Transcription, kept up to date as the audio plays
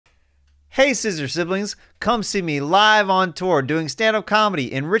Hey, Scissor siblings, come see me live on tour doing stand-up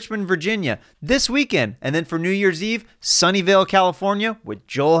comedy in Richmond, Virginia this weekend. And then for New Year's Eve, Sunnyvale, California with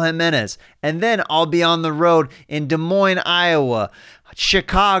Joel Jimenez. And then I'll be on the road in Des Moines, Iowa,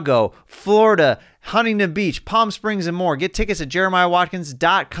 Chicago, Florida, Huntington Beach, Palm Springs, and more. Get tickets at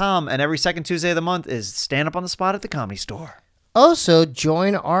jeremiahwatkins.com. And every second Tuesday of the month is stand-up on the spot at the Comedy Store. Also,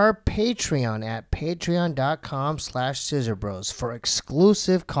 join our Patreon at patreon.com/Scissor Bros for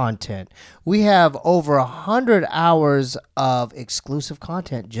exclusive content. We have over 100 hours of exclusive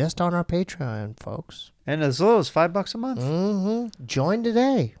content just on our Patreon, folks. And as low as $5 a month. Join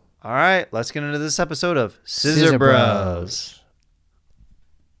today. All right, let's get into this episode of Scissor Bros.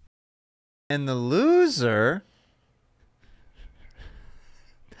 And the loser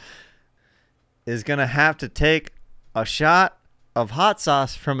is going to have to take a shot of hot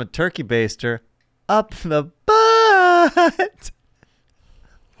sauce from a turkey baster up the butt.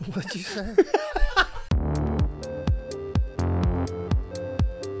 What'd you say?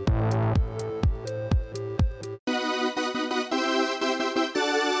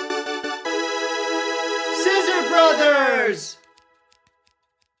 Scissor Brothers!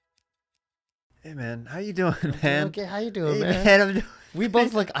 Hey, man. How you doing, man? Okay, how you doing, Hey, man? I'm doing... We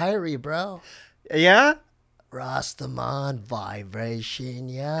both look irie, bro. Yeah? Rastaman vibration,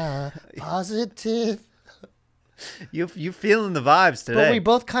 yeah. Positive. You feeling the vibes today. But we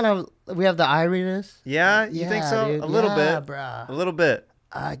both kind of, we have the iriness. Yeah? You think so? Dude. A little bit. Bro. A little bit.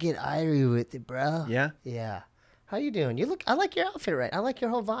 I get irie with it, bro. Yeah? Yeah. How you doing? You look, I like your outfit right. I like your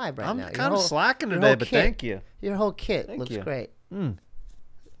whole vibe right now. I'm kind of slacking your today, whole but kit. thank you. Your whole kit Thank looks you. great. Mm.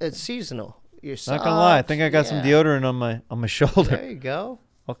 It's seasonal. You're Not gonna lie, I think I got some yeah. deodorant on my shoulder. There you go.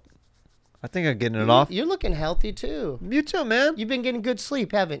 I think I'm getting it off. You're looking healthy too. You too, man. You've been getting good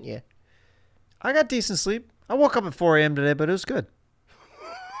sleep, haven't you? I got decent sleep. I woke up at 4 a.m. today, but it was good.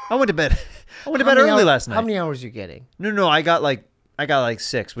 I went to bed. I went to bed early last night. How many hours you getting? No, I got like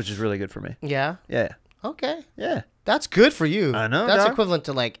 6, which is really good for me. Yeah. Yeah. Okay. Yeah. That's good for you. I know, That's dog. equivalent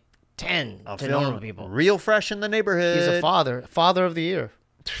to like 10 I'm to feeling normal people. real fresh in the neighborhood. He's a father. Father of the year.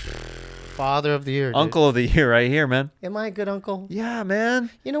 Father of the year. Dude. Uncle of the year right here, man. Am I a good uncle? Yeah, man.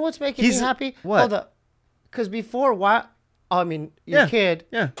 You know what's making me happy? What? Hold up. Because before, I mean, your kid.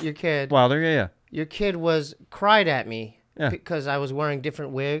 Yeah. Your kid. Wilder, yeah. Your kid cried at me Yeah. because I was wearing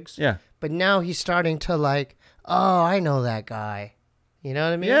different wigs. Yeah. But now he's starting to like, oh, I know that guy. You know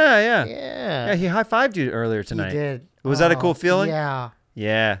what I mean? Yeah. Yeah. Yeah, he high-fived you earlier tonight. He did. Was that a cool feeling? Yeah.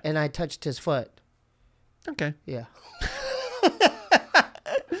 Yeah. And I touched his foot. Okay. Yeah.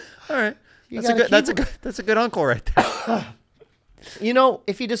 All right. You That's a good uncle right there. You know,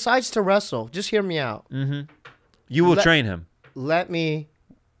 if he decides to wrestle, just hear me out. Mm-hmm. You will train him. Let me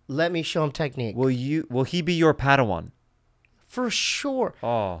show him technique. Will he be your Padawan? For sure.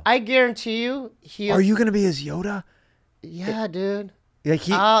 Oh. I guarantee you Are you gonna be his Yoda? Yeah, dude. Like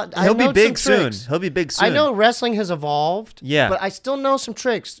I he'll be know big some soon. tricks. He'll be big soon. I know wrestling has evolved. Yeah. But I still know some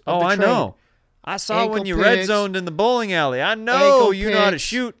tricks. Oh, I know. I saw when you red zoned in the bowling alley. I know you know how to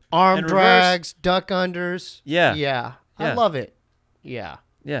shoot. Arm and drags, duck unders. Yeah. Yeah. I Yeah. love it. Yeah.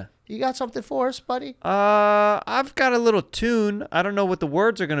 Yeah. You got something for us, buddy? I've got a little tune. I don't know what the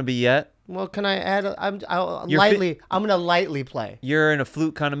words are gonna be yet. Well, can I add? I'm You're gonna lightly play. You're in a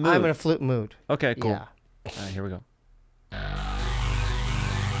flute kind of mood. I'm in a flute mood. Okay, cool. Yeah. All right, here we go.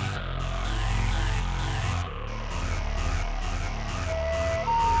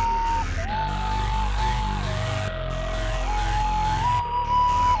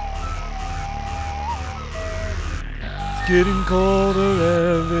 It's getting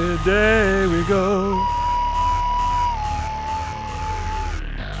colder every day we go.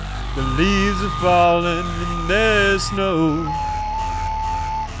 The leaves are falling and there's snow.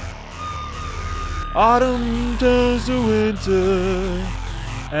 Autumn turns to winter,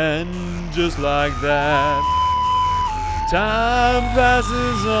 and just like that, time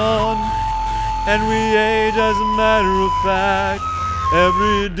passes on, and we age as a matter of fact.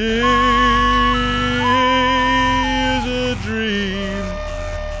 Every day is a dream.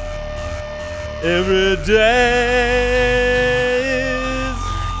 Every day is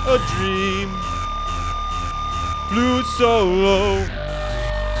a dream. Flute solo.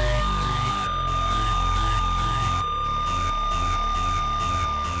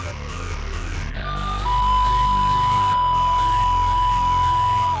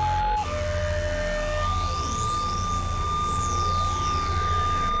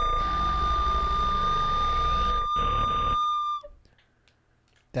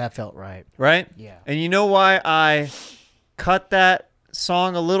 That felt right. Right? Yeah. And you know why I cut that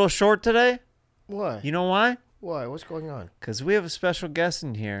song a little short today? What? You know why? Why? What's going on? Because we have a special guest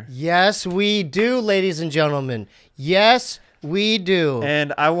in here. Yes, we do, ladies and gentlemen. Yes, we do.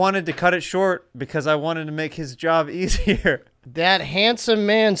 And I wanted to cut it short because I wanted to make his job easier. That handsome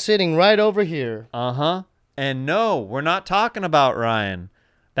man sitting right over here. Uh-huh. And no, we're not talking about Ryan.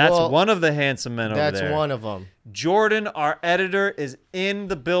 That's one of the handsome men over there. That's one of them. Jordan, our editor, is in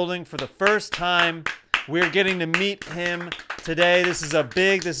the building for the first time. We're getting to meet him today. This is a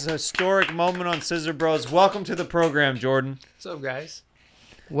historic moment on Scissor Bros. Welcome to the program, Jordan. What's up, guys?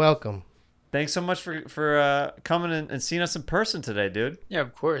 Welcome. Thanks so much for coming and seeing us in person today, dude. Yeah,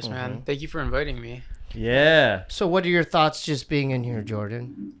 of course, man. Thank you for inviting me. Yeah. So what are your thoughts just being in here,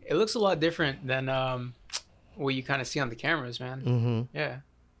 Jordan? It looks a lot different than what you kind of see on the cameras, man. Mm-hmm. Yeah.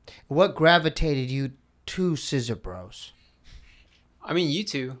 What gravitated you to Scissor Bros? I mean, you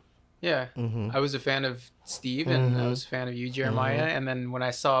two. Yeah. Mm-hmm. I was a fan of Steve, and I was a fan of you, Jeremiah. And then when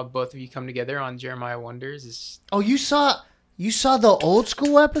I saw both of you come together on Jeremiah Wonders, it's... Oh, you saw the old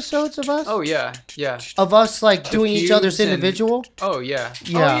school episodes of us? Oh, yeah. Yeah. Of us, like, doing each other's Cubes and- individual? Oh, yeah.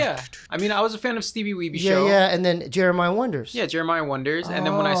 Yeah. Oh, yeah. I mean, I was a fan of Steebee Weebee show. Yeah, and then Jeremiah Wonders. Yeah, Jeremiah Wonders. And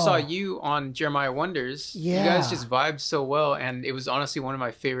then when I saw Oh. you on Jeremiah Wonders, you Yeah. guys just vibed so well. And it was honestly one of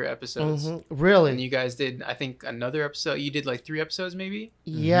my favorite episodes. Really? And you guys did, I think, another episode. You did like 3 episodes, maybe?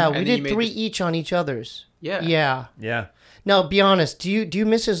 Yeah, we And then you did made 3 this- each on each other's. Yeah. Yeah. Yeah. Now, be honest. Do you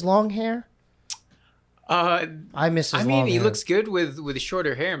miss his long hair? I miss his mean, long he hair. looks good with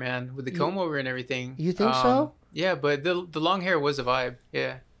shorter hair, man, with the comb over and everything. You think so? Yeah, but the long hair was a vibe.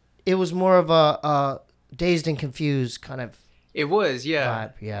 Yeah, It was more of a dazed and confused kind of it was. Yeah,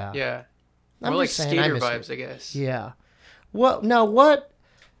 vibe. Yeah. yeah. I'm More like just saying, I skater miss vibes, it. I guess. Yeah. What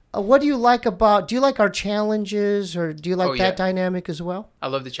do you like about? Do you like our challenges, or do you like Oh, that yeah. dynamic as well? I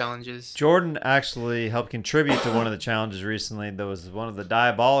love the challenges. Jordan actually helped contribute to one of the challenges recently. That was one of the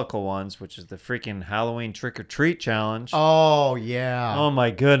diabolical ones, which is the freaking Halloween trick-or-treat challenge. Oh yeah. Oh my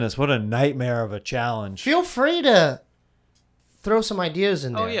goodness, what a nightmare of a challenge. Feel free to throw some ideas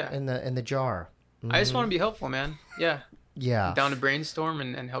in there. Oh, yeah. In the jar. I just want to be helpful, man. Yeah, Yeah. down to brainstorm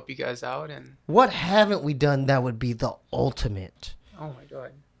and help you guys out. And What haven't we done that would be the ultimate? oh my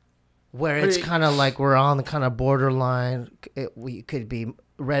god, Where What it's do you- kind of like we're on the kind of borderline. We could be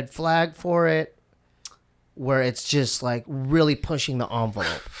red flag for it, where it's just like really pushing the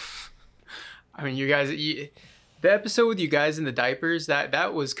envelope. I mean, the episode with you guys in the diapers,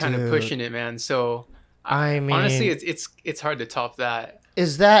 that was kind of Dude. pushing it, man. So I mean, honestly, it's hard to top that.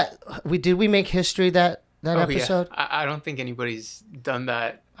 is that did we make history that Oh, episode? Yeah. I don't think anybody's done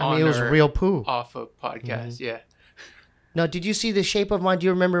that. I mean, it was real poo. Off a podcast. Mm-hmm. Yeah, No, did you see the shape of mine? Do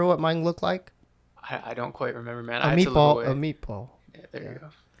you remember what mine looked like? I don't quite remember, man. A I had to look meatball. away. A meatball. Yeah, there you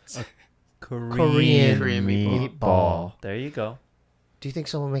go. Korean meatball. There you go. Do you think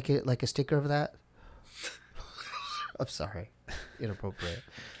someone will make it like a sticker of that? I'm sorry, inappropriate.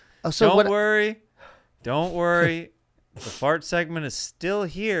 Oh, so Don't what? worry. Don't worry. The fart segment is still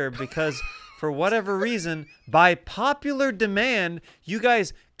here because for whatever reason, by popular demand, you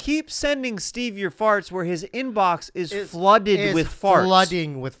guys keep sending Steve your farts where his inbox is flooded with farts.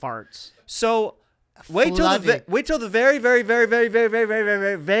 Flooding with farts. So wait till the very, very, very, very, very, very, very,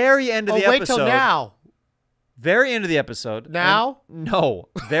 very, very end of the episode. Wait till now. Very end of the episode. Now? No.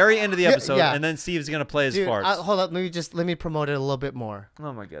 Very end of the episode, Yeah. and then Steve's gonna play his Dude, farts. hold up. Let me promote it a little bit more.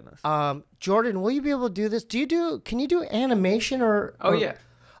 Oh my goodness. Jordan, will you be able to do this? Can you do animation or? Oh yeah.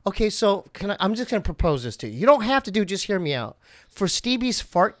 Okay, so I'm just gonna propose this to you. You don't have to just hear me out. For Steebie's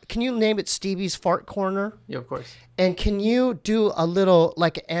fart, can you name it Steebie's Fart Corner? Yeah, of course. And can you do a little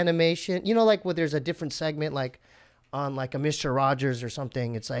like animation? You know, like where there's a different segment, like on like a Mr. Rogers or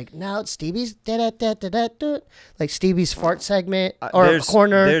something. It's like now it's Steebie's like Steebie's fart segment or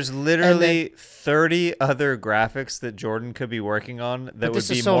corner. There's literally 30 other graphics that Jordan could be working on that would This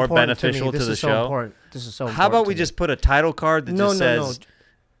be is so more important beneficial me. to the This is so show. important. This is so important. How about we to me. just put a title card that just says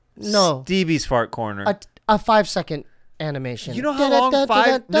no Steebie's Fart Corner? a 5-second animation. You know how long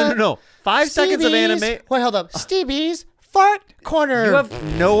 5 No. 5 seconds of anime. Wait, hold up. Steebie's Fart Corner. You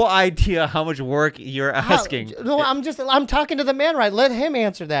have no idea how much work you're asking. No, I'm talking to the man, right? Let him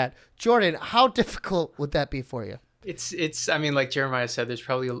answer that. Jordan, how difficult would that be for you? It's I mean, like Jeremiah said, there's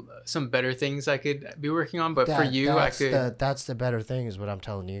probably some better things I could be working on, but for you, I could. That's the better thing, is what I'm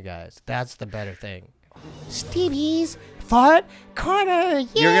telling you guys. That's the better thing. Steebie's Fart Corner. Yay!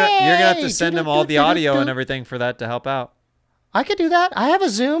 You're gonna have to send him all the audio and everything for that to help out. I could do that. I have a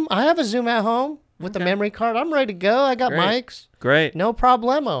Zoom. at home with the memory card. I'm ready to go. I got mics. Great. No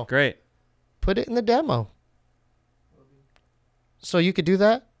problemo. Great. Put it in the demo. So you could do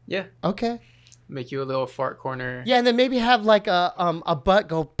that? Yeah. Okay. Make you a little fart corner. Yeah, and then maybe have like a butt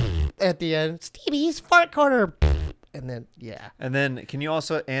go at the end. Steebie's fart corner. And then, yeah. And then, can you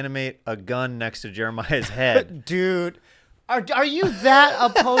also animate a gun next to Jeremiah's head? Dude, are you that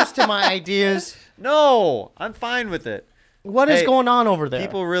opposed to my ideas? No, I'm fine with it. What is going on over there?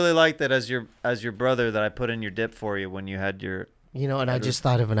 People really like that as your brother that I put in your dip for you when you had your... You know, and I just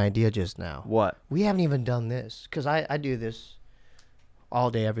thought of an idea just now. What? We haven't even done this, because I do this all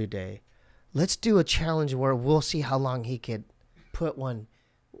day, every day. Let's do a challenge where we'll see how long he could put one.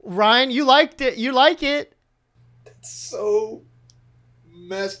 Ryan, you liked it. You like it. So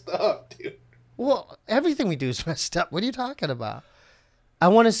messed up, dude. Well, everything we do is messed up. What are you talking about? I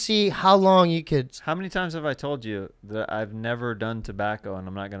want to see how long you could. How many times have I told you that I've never done tobacco and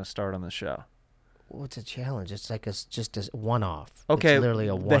I'm not going to start on the show? What's a challenge? It's like just a one-off. Okay, it's literally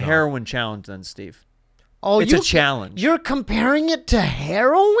a one-off. The heroin challenge then, Steve. Oh, it's a challenge. You're comparing it to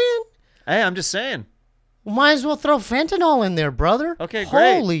heroin? Hey, I'm just saying. Might as well throw fentanyl in there, brother. Okay,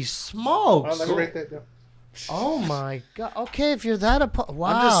 great. Holy smokes. Let me write that down. Oh, my God. Okay, if you're that... Wow.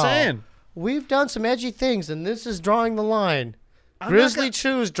 I'm just saying. We've done some edgy things, and this is drawing the line. Grizzly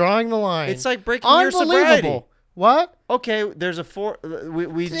Chew's drawing the line. It's like breaking your sobriety. What? Okay, there's a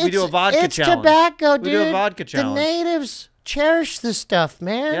we do a vodka it's challenge. It's tobacco, dude. We do a vodka challenge. The natives cherish this stuff,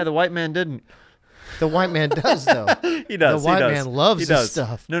 man. Yeah, the white man didn't. The white man does, though. He does. The white man loves this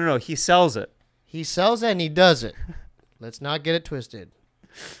stuff. No. He sells it. He sells it and he does it. Let's not get it twisted.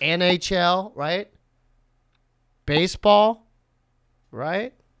 NHL, right? Baseball,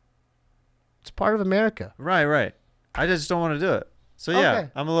 right? It's part of America. Right. I just don't want to do it. So, yeah, Okay.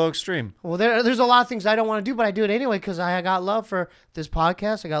 I'm a little extreme. Well, there's a lot of things I don't want to do, but I do it anyway because I got love for this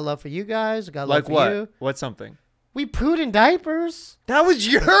podcast. I got love for you guys. I got love for you. What's something? We pooed in diapers. That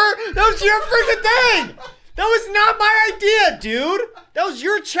was your freaking thing. That was not my idea, dude. That was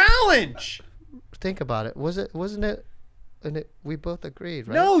your challenge. Think about it. Wasn't it? And we both agreed,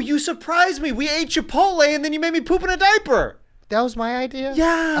 right? No, you surprised me. We ate Chipotle and then you made me poop in a diaper. That was my idea?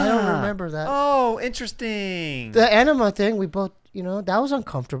 Yeah. I don't remember that. Oh, interesting. The enema thing, we both, that was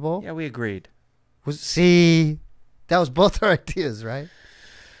uncomfortable. Yeah, we agreed. See, that was both our ideas, right?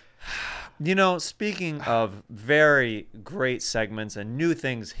 Speaking of very great segments and new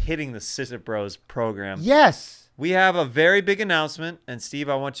things hitting the Scissor Bros program. Yes. We have a very big announcement. And, Steve,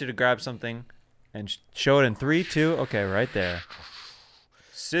 I want you to grab something and show it in 3, 2. Okay, right there.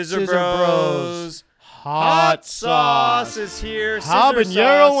 Scissor Bros. Hot sauce is here.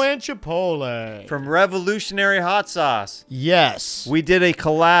 Habanero and Chipotle. From Revolutionary Hot Sauce. Yes. We did a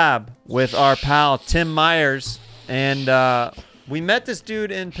collab with our pal Tim Myers. And we met this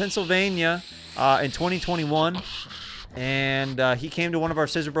dude in Pennsylvania in 2021. And he came to one of our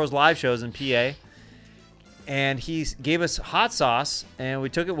Scissor Bros live shows in PA. And he gave us hot sauce. And we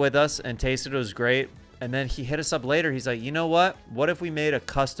took it with us and tasted it. It was great. And then he hit us up later. He's like, you know what? What if we made a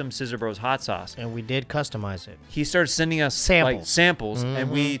custom Scissor Bros hot sauce? And we did customize it. He started sending us samples,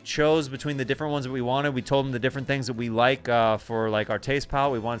 and we chose between the different ones that we wanted. We told him the different things that we like for our taste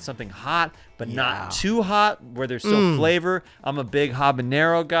palette. We wanted something hot, but not too hot, where there's still flavor. I'm a big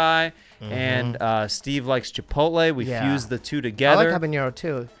habanero guy, and Steve likes Chipotle. We fused the two together. I like habanero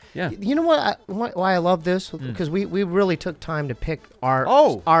too. Yeah. You know why I love this? Because we really took time to pick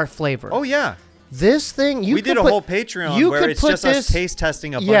our flavor. Oh yeah. This thing, we did a whole Patreon where it's just us taste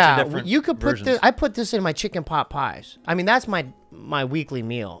testing a bunch of different you could put versions. this. I put this in my chicken pot pies. I mean, that's my weekly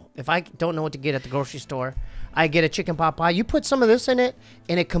meal. If I don't know what to get at the grocery store, I get a chicken pot pie. You put some of this in it,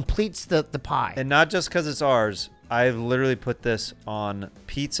 and it completes the pie. And not just because it's ours. I've literally put this on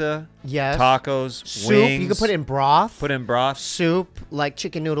pizza, yes, tacos, soup. wings. You can put it in broth. Put in broth. Soup, like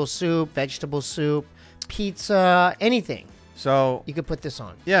chicken noodle soup, vegetable soup, pizza, anything. So you could put this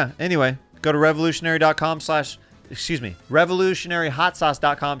on. Yeah. Anyway. Go to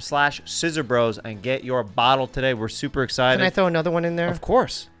revolutionaryhotsauce.com/scissorbros and get your bottle today. We're super excited. Can I throw another one in there? Of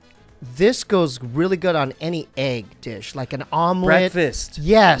course. This goes really good on any egg dish, like an omelet. Breakfast.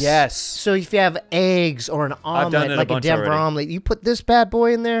 Yes. So if you have eggs or an omelet, like a Denver omelet, you put this bad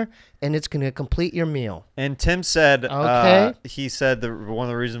boy in there, and it's going to complete your meal. And Tim said, okay. He said one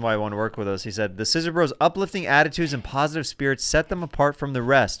of the reasons why he wanted to work with us, he said, the Scissor Bros' uplifting attitudes and positive spirits set them apart from the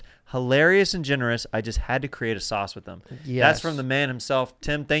rest. Hilarious and generous. I just had to create a sauce with them. Yes. That's from the man himself.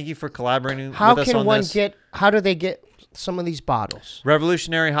 Tim, thank you for collaborating with us on this. How do they get some of these bottles?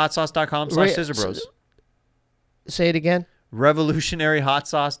 Revolutionaryhotsauce.com/scissorbros. Say it again.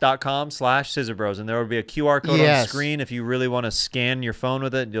 revolutionaryhotsauce.com/scissorbros, and there will be a QR code on the screen. If you really want to scan your phone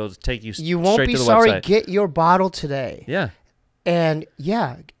with it, it'll take you straight to the website. You won't be sorry. Get your bottle today. Yeah. And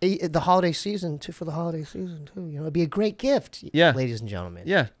the holiday season too. For the holiday season too, it'd be a great gift. Yeah, ladies and gentlemen.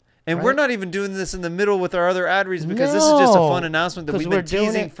 Yeah, And right? we're not even doing this in the middle with our other ad reads because this is just a fun No, announcement that 'cause we've we're been doing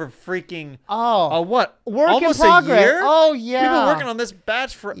teasing it- for freaking Work almost in progress. a year. Oh We've yeah. been working on this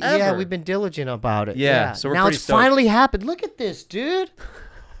batch forever. Yeah, we've been diligent about it. Yeah, so we're now pretty it's stoked. finally happened. Look at this, dude.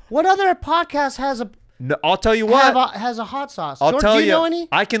 What other podcast has a No, I'll tell you what. has a hot sauce? I'll George, tell do you know any?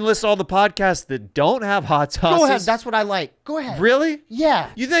 I can list all the podcasts that don't have hot sauces. Go ahead. That's what I like. Go ahead. Really? Yeah.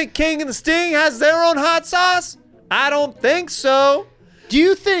 You think King and the Sting has their own hot sauce? I don't think so. Do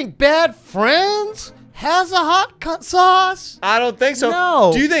you think Bad Friends has a hot sauce? I don't think so.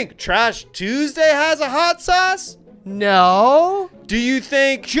 No. Do you think Trash Tuesday has a hot sauce? No. Do you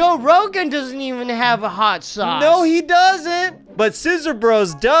think... Joe Rogan doesn't even have a hot sauce. No, he doesn't. But Scissor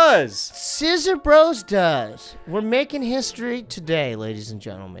Bros does. Scissor Bros does. We're making history today, ladies and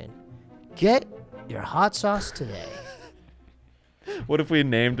gentlemen. Get your hot sauce today. What if we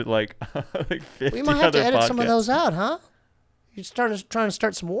named it like 50 We might have to other edit some of podcasts? those out, huh? You're trying to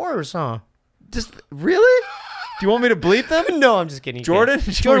start some wars, huh? Just really? Do you want me to bleep them? No, I'm just kidding. Jordan?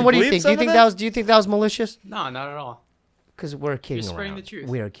 Jordan, what do you bleep think? some of that? Do you think that was malicious? No, not at all. Because we're kidding You're spreading around. the truth.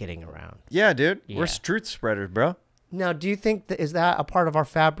 We are kidding around. Yeah, dude. Yeah. We're truth spreaders, bro. Now, do you think is that a part of our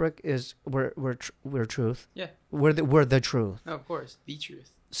fabric? Is we're truth? Yeah. We're the truth. No, of course. The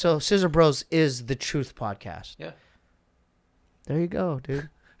truth. So Scissor Bros is the truth podcast. Yeah. There you go, dude.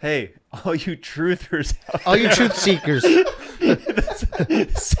 Hey, all you truthers out All you truth seekers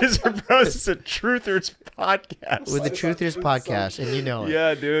Scissor Bros is a truthers podcast. with the Truthers podcast, and you know it.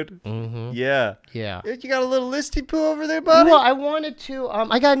 Yeah, dude. Mm-hmm. Yeah. Yeah. You got a little listy poo over there, buddy? Well, I wanted to.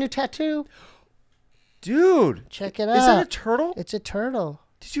 I got a new tattoo. Dude. Check it out. Is that a turtle? It's a turtle.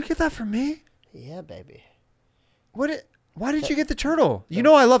 Did you get that from me? Yeah, baby. Why did you get the turtle? You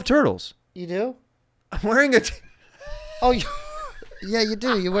know I love turtles. You do? I'm wearing a... Oh, yeah, you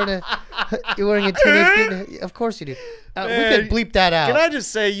do. You're wearing a Teenage Mutant. Of course you do. We Man, can bleep that out. Can I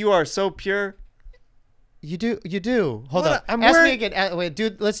just say you are so pure? You do. You do. Hold What? on. I'm Ask wearing- me again. Wait,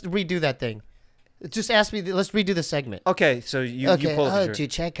 dude. Let's redo that thing. Just ask me. Let's redo the segment. Okay, so you Okay. pull up the Oh, shirt.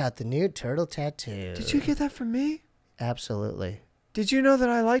 dude, check out the new turtle tattoo. Did you get that from me? Absolutely. Did you know that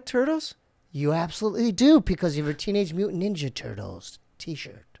I like turtles? You absolutely do because of your Teenage Mutant Ninja Turtles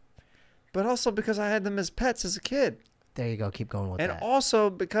T-shirt. But also because I had them as pets as a kid. There you go. Keep going with And that. also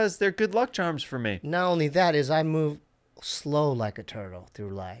because they're good luck charms for me. Not only that is I move slow like a turtle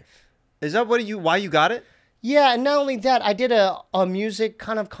through life. Is that why you got it? Yeah, and not only that, I did a music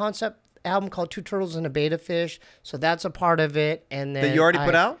kind of concept album called Two Turtles and a Beta Fish, so that's a part of it. And then That you already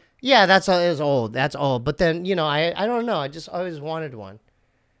put out? Yeah, that's old. That's old. But then I don't know. I just always wanted one.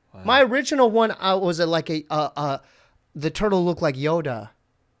 Wow. My original one was the turtle looked like Yoda.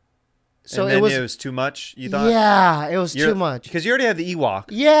 So and then it was too much. You thought? Yeah, it was too much. Because you already have the Ewok.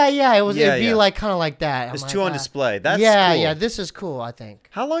 Yeah, it was. Yeah, It'd be yeah. like kind of like that. It's I'm too like, on display. That's yeah, cool. yeah. This is cool. I think.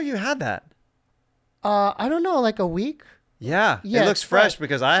 How long you had that? I don't know, like a week. Yeah, Yeah, it looks it's fresh fresh.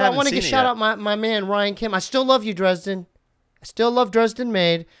 because I So haven't want to seen get it shout yet. out my man Ryan Kim. I still love you, Dresden. I still love Dresden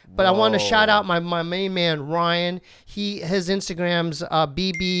Made, but I want to shout out my main man Ryan. His Instagram's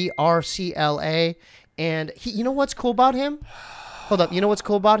BBRCLA, and you know what's cool about him? Hold up, you know what's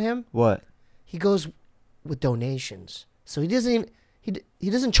cool about him? What? He goes with donations, so he doesn't even he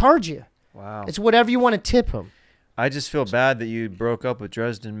doesn't charge you. Wow. It's whatever you want to tip him. I just feel bad that you broke up with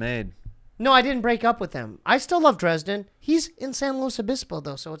Dresden Made. No, I didn't break up with him. I still love Dresden. He's in San Luis Obispo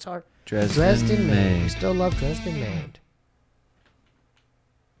though, so it's hard. Dresden Made. Still love Dresden Made.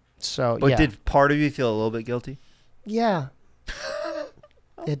 So, But yeah. did part of you feel a little bit guilty? Yeah.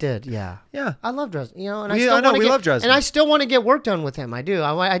 It did, yeah. Yeah. I love Dresden, and I We- still I know, wanna we get, love Dresden. and I still want to get work done with him. I do.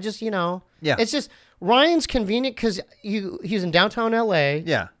 I just, Yeah. it's just Ryan's convenient because he's in downtown LA.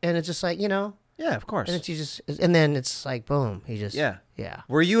 Yeah. And it's just like, Yeah, of course. and then it's like boom, he just Yeah. yeah,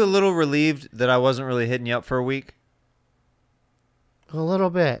 Were you a little relieved that I wasn't really hitting you up for a week? a little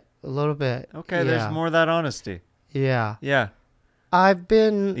bit. Okay, yeah. there's more of that honesty. Yeah, Yeah. I've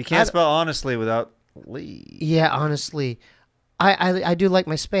been. You can't spell honestly without Lee. Yeah, honestly, I do like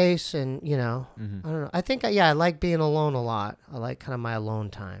my space, and I don't know. I think I like being alone a lot. I like kind of my alone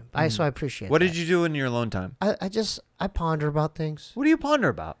time. So I appreciate. What that. did you do in your alone time? I ponder about things, What do you ponder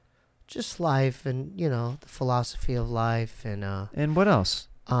about? just life, and the philosophy of life, and And what else?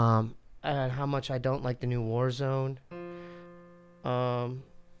 and how much I don't like the new Warzone.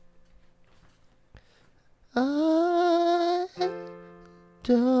 I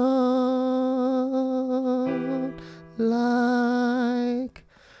don't like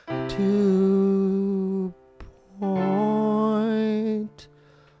to point.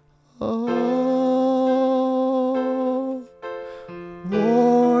 Oh,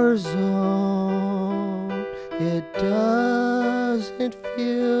 Warzone, it does doesn't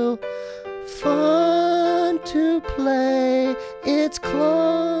feel fun to play. It's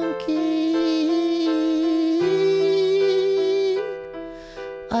clunky.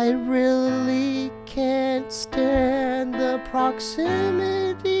 I really can't stand the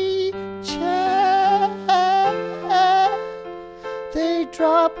proximity chat. They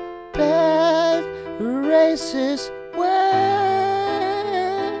drop bad racist words.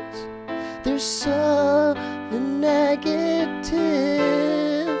 They're so negative,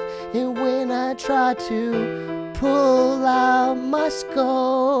 and when I try to pull out my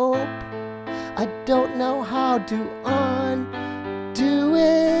scope, I don't know how to undo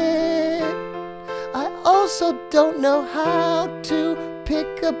it. I also don't know how to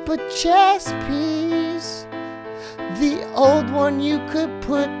pick up a chess piece. The old one you could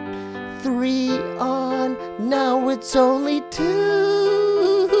put 3 on, now it's only 2.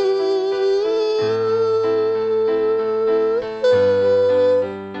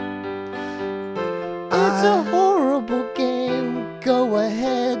 It's a horrible game. Go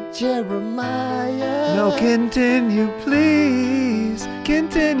ahead, Jeremiah. No, continue, please.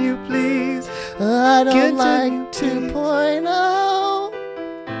 Continue, please. I don't Continue, like please. 2.0.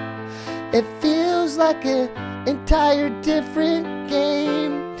 It feels like an entire different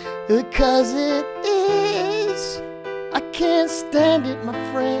game, because it is. I can't stand it, my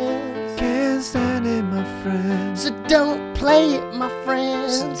friends. Can't stand it, my friend. So don't play it, my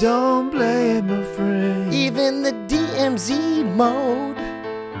friends. So don't play it, my friend. Even the DMZ mode,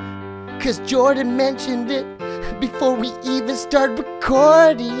 'cause Jordan mentioned it before we even started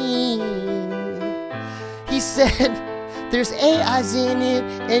recording. He said there's AIs in it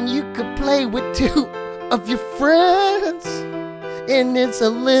and you could play with 2 of your friends, and it's a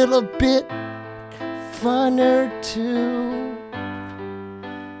little bit funner too.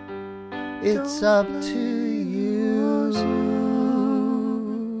 It's up to you.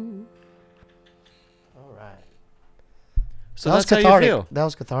 All right. So That was that's how you cathartic. feel. That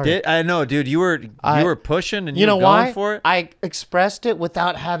was cathartic. I know, dude. You were pushing and You know were why? going for it. I expressed it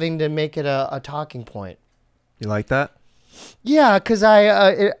without having to make it a talking point. You like that? Yeah, because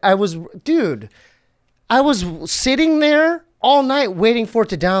I was, dude, I was sitting there all night waiting for it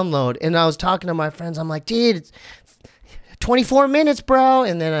to download, and I was talking to my friends. I'm like, dude, it's 24 minutes, bro.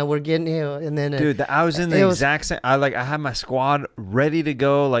 And then we're getting, and then Dude, I was in the exact same. I had my squad ready to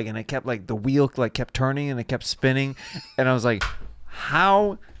go, like, and it kept the wheel kept turning and it kept spinning, and I was like,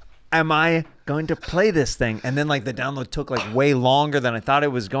 how am I going to play this thing? And then the download took way longer than I thought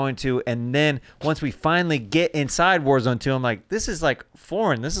it was going to, and then once we finally get inside Warzone 2, I'm like, this is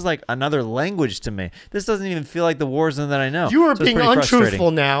foreign. This is another language to me. This doesn't even feel like the Warzone that I know. You are So it's being pretty frustrating.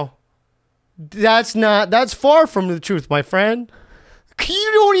 untruthful now. That's far from the truth, my friend.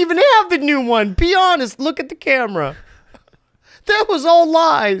 You don't even have the new one. Be honest. Look at the camera. That was all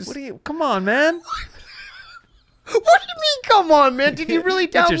lies. What do you? Come on, man. What do you mean, come on, man? Did you really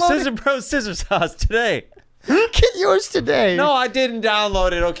Get your download Scissor Bros scissor sauce today. it? Get yours today. No, I didn't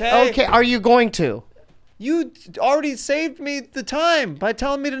download it, okay? Okay, are you going to? You already saved me the time by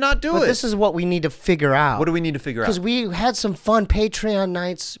telling me to not do But it. this is what we need to figure out. What do we need to figure out? Because we had some fun Patreon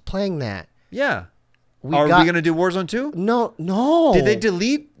nights playing that. Yeah. We Are got- we going to do Warzone 2? No. Did they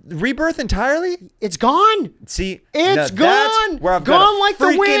delete Rebirth entirely? It's gone. See, It's gone. that's where I've got Gone a like the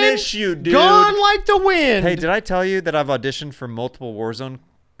freaking wind. issue, dude. Gone like the wind. Hey, did I tell you that I've auditioned for multiple Warzone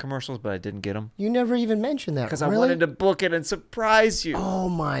commercials, but I didn't get them? You never even mentioned that. Because really? I wanted to book it and surprise you. Oh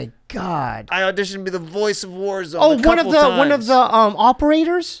my God. I auditioned to be the voice of Warzone. Oh, a couple one of times. the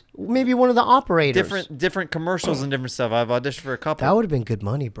operators? Maybe one of the operators. different commercials and different stuff. I've auditioned for a couple. That would have been good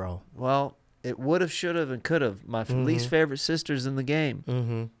money, bro. Well, it would have, should have, and could have. My least favorite sisters in the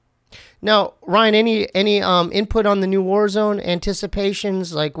game. Now, Ryan, any input on the new Warzone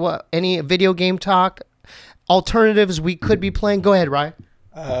anticipations? Like what? Any video game talk? Alternatives we could be playing? Go ahead, Ryan.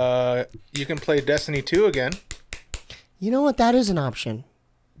 You can play Destiny 2 again. You know what? That is an option.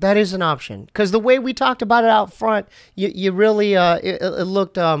 That is an option. Because the way we talked about it out front, you really it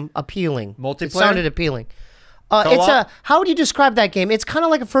looked appealing. Multiplayer? It sounded appealing. It's how would you describe that game? It's kind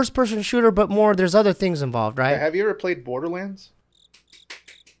of like a first-person shooter, but more. There's other things involved, right? Have you ever played Borderlands?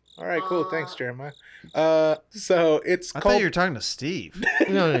 All right, cool. Thanks, Jeremiah. So it's I called. thought you were talking to Steve.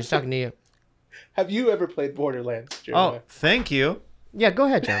 No, he's talking to you. Have you ever played Borderlands, Jeremiah? Oh, thank you. Yeah, go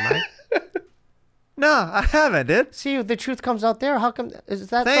ahead, Jeremiah. No, I haven't, dude. See, the truth comes out there. How come? Is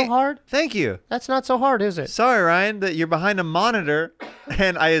that so hard? Thank you. That's not so hard, is it? Sorry, Ryan, that you're behind a monitor,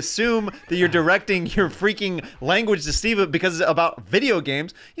 and I assume that you're directing your freaking language to Steve because it's about video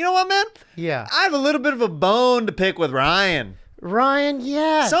games. You know what, man? Yeah. I have a little bit of a bone to pick with Ryan. Ryan,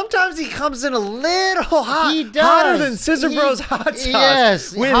 yeah. Sometimes he comes in a little hot. He does. Hotter than Scissor Bros hot sauce.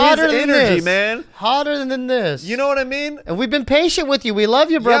 Yes. With hotter his than energy, this. man. Hotter than this. You know what I mean? And we've been patient with you. We love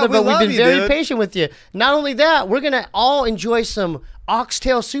you, brother, we but we've love been you, very dude. patient with you. Not only that, we're going to all enjoy some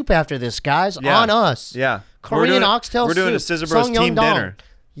oxtail soup after this, guys. Yeah. On us. Yeah. Korean oxtail soup. We're doing a Scissor Bros Song team Yeongdong. dinner.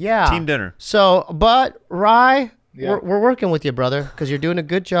 Yeah. Team dinner. So, but Rye, Yeah. we're working with you, brother, because you're doing a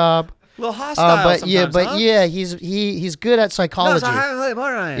good job. A little hostile But sometimes, huh? yeah, he's good at psychology.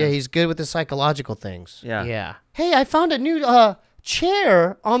 Yeah, Yeah, he's good with the psychological things. Yeah. Yeah. Hey, I found a new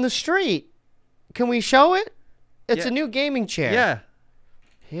chair on the street. Can we show it? It's Yeah. a new gaming chair. Yeah.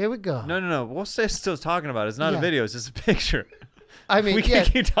 Here we go. No. We'll stay still talking about it. It's not Yeah. a video. It's just a picture. I mean, We yeah.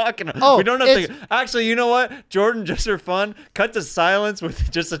 can keep talking. Oh, we don't have it's- to. Actually, you know what? Jordan, just for fun, cut to silence with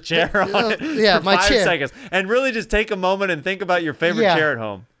just a chair on it Yeah, for my 5 chair. seconds. And really just take a moment and think about your favorite Yeah. chair at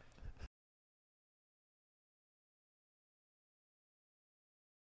home.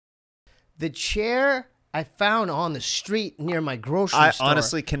 The chair I found on the street near my grocery I store.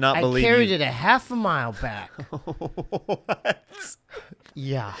 honestly cannot I believe carried you. it a half a mile back. What?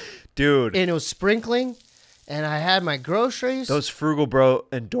 Yeah. Dude, And it was sprinkling, and I had my groceries. those Frugal Bro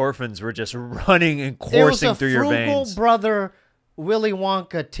endorphins were just running and It was coursing a through your Frugal veins. Brother Willy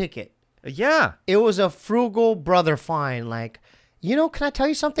Wonka ticket. Yeah. It was a Frugal Brother find. Like, you know, can I tell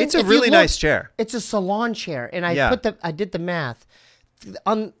you something? It's a If you really look, nice chair. It's a salon chair, and I Yeah. I did the math.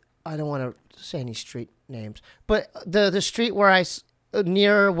 I don't want to say any street names, but the street where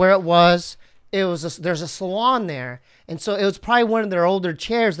near where it was there's a salon there, and so it was probably one of their older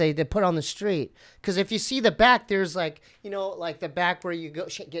chairs they put on the street. Because if you see the back, there's like like the back where you go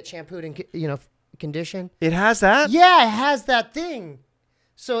get shampooed and conditioned. It has that? Yeah, it has that thing.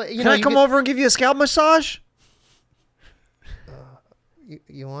 So Can I come over and give you a scalp massage?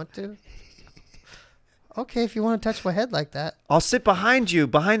 You want to? Okay, if you want to touch my head like that. I'll sit behind you,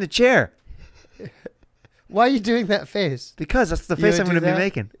 behind the chair. Why are you doing that face? Because that's the You face would I'm do going to be that?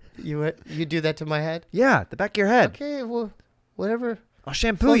 making. You do that to my head? Yeah, the back of your head. Okay, well, whatever. I'll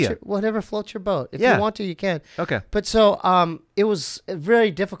shampoo you. Whatever floats your boat. If Yeah. you want to, you can. Okay. But so, it was very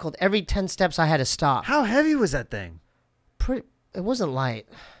difficult. Every 10 steps, I had to stop. How heavy was that thing? It wasn't light.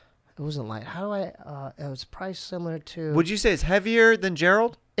 It wasn't light. How do I? It was probably similar to. Would you say it's heavier than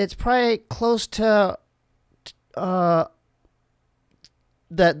Gerald? It's probably close to,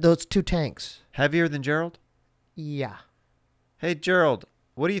 those 2 tanks. Heavier than Gerald? Yeah. Hey, Gerald,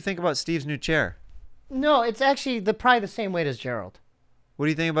 what do you think about Steve's new chair? No, it's actually probably the same weight as Gerald. What do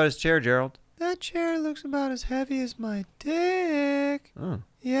you think about his chair, Gerald? That chair looks about as heavy as my dick. Oh.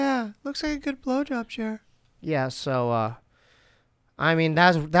 Yeah, looks like a good blowjob chair. Yeah. So, I mean,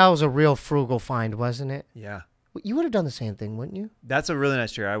 that was a real frugal find, wasn't it? Yeah. You would have done the same thing, wouldn't you? That's a really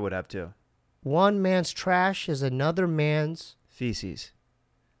nice chair. I would have too. One man's trash is another man's. Feces.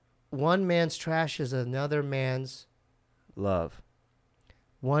 One man's trash is another man's. Love.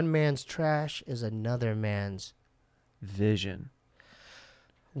 One man's trash is another man's. Vision.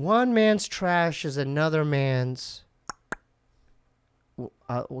 One man's trash is another man's.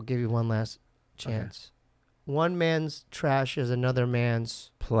 We'll give you one last chance. One man's trash is another man's.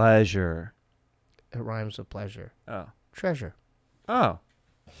 Pleasure. It rhymes with pleasure. Oh. Treasure. Oh.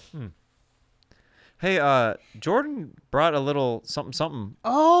 Hey, Jordan brought a little something.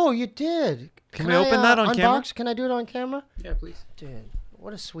 Oh, you did. Can we open that on camera? Can I do it on camera? Yeah, please. Dude,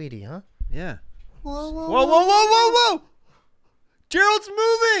 what a sweetie, huh? Yeah. Whoa, whoa, Whoa. Gerald's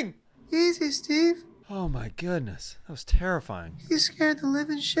moving. Easy, Steve. Oh my goodness. That was terrifying. You scared the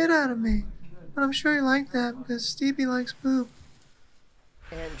living shit out of me. But I'm sure you like that because Steebee likes poop.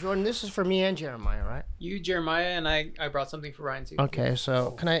 And Jordan, this is for me and Jeremiah, right? You, Jeremiah, and I brought something for Ryan too. Okay,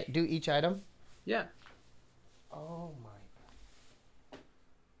 so can I do each item? Yeah. Oh my.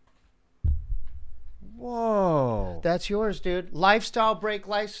 Whoa. That's yours, dude. Lifestyle break,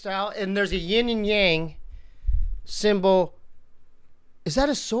 lifestyle, and there's a yin and yang symbol. Is that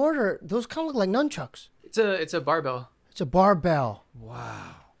a sword or those kind of look like nunchucks? It's a barbell. It's a barbell.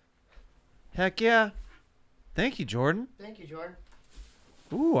 Wow. Heck yeah. Thank you, Jordan. Thank you, Jordan.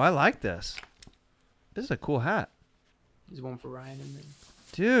 Ooh, I like this. This is a cool hat. There's one for Ryan and then.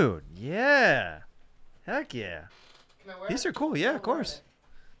 Dude, yeah. Heck yeah. Can I wear These it? are cool. Yeah, of course.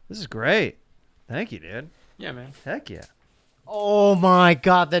 This is great. Thank you, dude. Yeah, man. Heck yeah. Oh my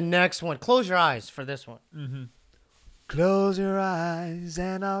God, the next one. Close your eyes for this one. Close your eyes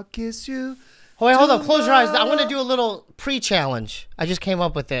and I'll kiss you. Oh, wait, hold on. Close your eyes. I'm going to do a little pre-challenge. I just came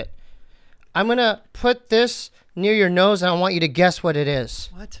up with it. I'm going to put this near your nose, and I want you to guess what it is.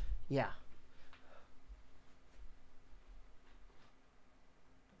 What? Yeah.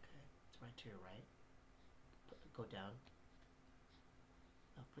 Okay, it's right to your right. Go down.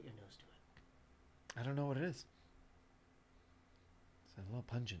 Put your nose to it. I don't know what it is. It's a little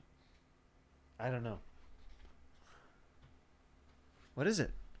pungent. I don't know. What is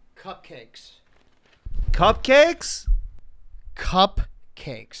it? Cupcakes. Cupcakes?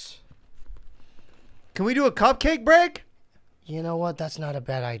 Cupcakes. Can we do a cupcake break? You know what? That's not a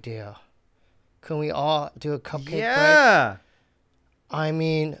bad idea. Can we all do a cupcake break? Yeah. I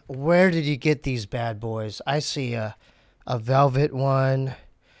mean, where did you get these bad boys? I see a velvet one.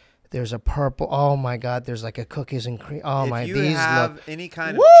 There's a purple. Oh my God! There's like a cookies and cream. Oh my! If you These have look. any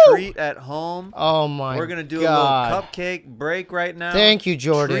kind Woo! of treat at home, Oh my! we're gonna do God. a little cupcake break right now. Thank you,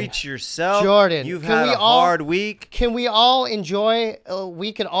 Jordan. Treat yourself, Jordan, You've can had we a all- hard week. Can we all enjoy?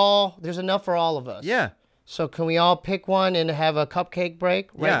 We can all. There's enough for all of us. Yeah. So can we all pick one and have a cupcake break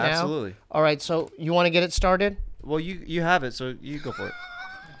right Yeah, now? absolutely. All right. So you want to get it started? Well, you have it, so you go for it.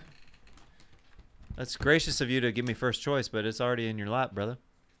 That's gracious of you to give me first choice, but it's already in your lap, brother.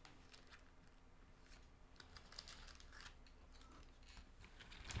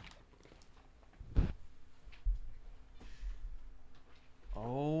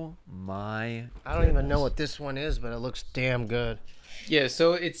 Oh my! I don't even know what this one is, but it looks damn good. Yeah,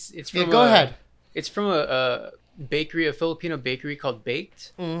 so it's from Yeah, go ahead. It's from a bakery, a Filipino bakery called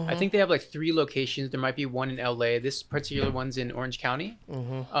Baked. I think they have like 3 locations. There might be one in LA. This particular one's in Orange County.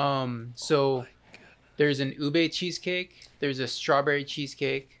 So there's an ube cheesecake. There's a strawberry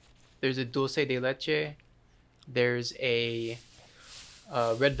cheesecake. There's a dulce de leche. There's a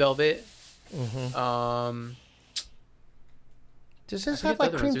red velvet. Does this I have forget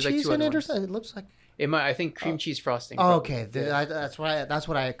like the other cream ones. There's, like, cheese 2 in other it or ones. something? It looks like. It might, I think cream cheese frosting. Oh, probably. okay. That's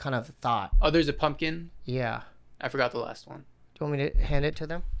what I kind of thought. Oh, there's a pumpkin. Yeah. I forgot the last one. Do you want me to hand it to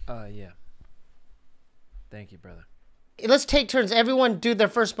them? Yeah. Thank you, brother. Let's take turns. Everyone do their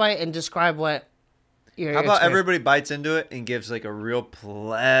first bite and describe what. You're How about everybody bites into it and gives like a real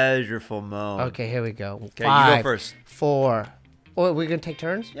pleasureful moan? Okay, here we go. Okay, 5, you go first. 4. Oh, we're gonna take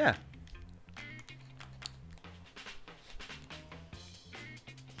turns. Yeah.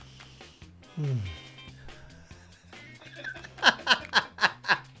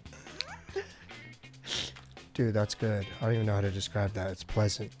 Dude, that's good. I don't even know how to describe that. It's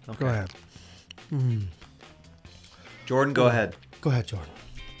pleasant. Okay. Go ahead. Jordan, go ahead. Go ahead, Jordan.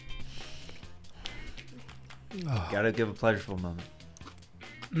 Gotta give a pleasureful moment.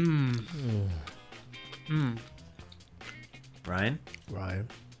 Ryan? Ryan.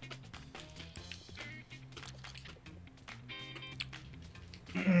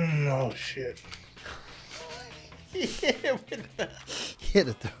 Oh shit. Hit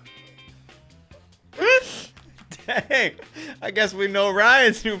it though. Dang. I guess we know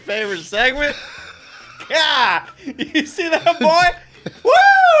Ryan's new favorite segment. Yeah. You see that, boy?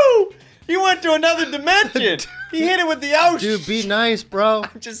 Woo! He went to another dimension. He hit it with the ocean. Dude, be nice, bro.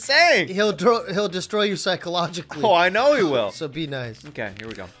 I'm just saying. He'll destroy you psychologically. Oh, I know he will. So be nice. Okay, here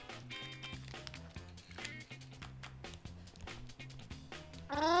we go.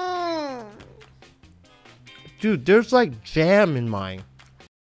 Dude, there's like jam in mine.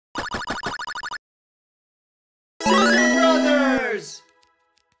 Brothers!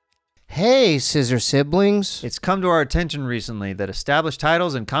 Hey, Scissor siblings. It's come to our attention recently that established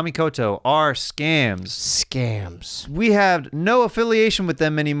titles and Kamikoto are scams. Scams. We have no affiliation with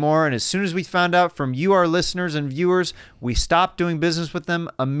them anymore, and as soon as we found out from you, our listeners and viewers, we stopped doing business with them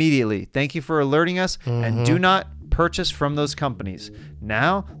immediately. Thank you for alerting us, and do not purchase from those companies.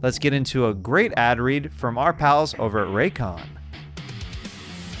 Now, let's get into a great ad read from our pals over at RAYCON.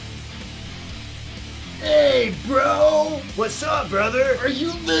 Hey, bro! What's up, brother? Are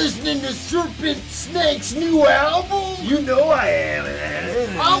you listening to Serpent Snake's new album? You know I am.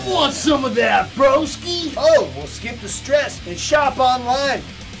 I want some of that, broski. Oh, well, skip the stress and shop online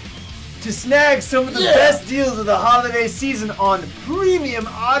to snag some of the best deals of the holiday season on premium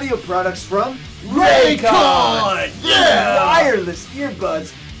audio products from RAYCON. Yeah! Wireless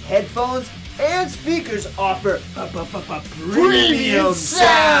earbuds, headphones, and speakers offer premium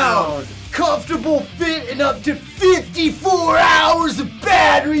sound. Comfortable fit and up to 54 hours of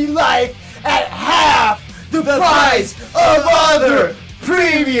battery life at half the price of other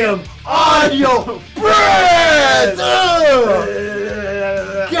premium audio brands.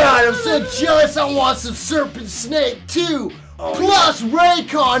 God, I'm so jealous. I want some Serpent Snake too. Plus,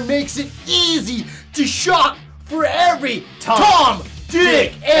 RAYCON makes it easy to shop for every Tom,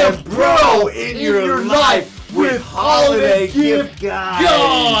 Dick, and Bro in your life with holiday gift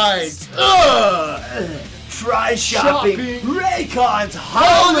guides. Try shopping RAYCON's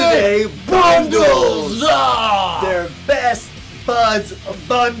holiday bundles. Their best buds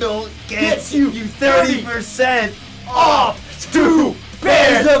bundle gets you 30% off 2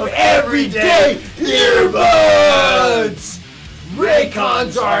 pairs of everyday earbuds.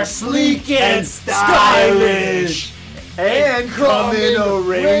 RAYCONs are sleek and stylish and come in a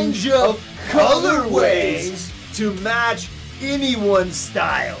range of colorways to match anyone's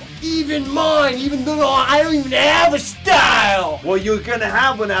style. Even mine, even though I don't even have a style. Well, you're gonna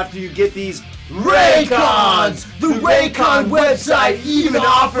have one after you get these RAYCONs! The RAYCON website even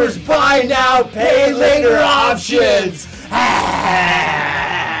offers buy now, pay later options.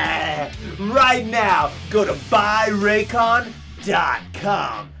 right now. Go to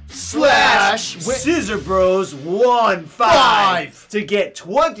buyraycon.com/Scissor Bros 15 to get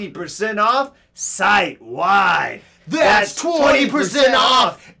 20% off site-wide. That's 20%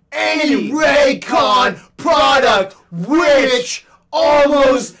 off any RAYCON product, which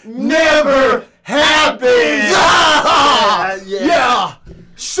almost never happens. Yeah.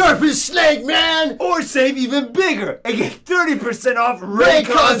 Serpent Snake, man! Or save even bigger and get 30% off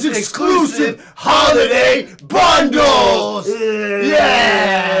RAYCON's exclusive holiday bundles!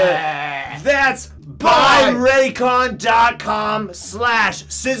 Yeah! That's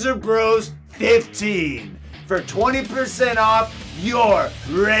buyraycon.com/Scissor Bros 15 for 20% off your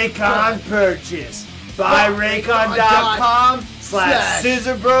RAYCON purchase.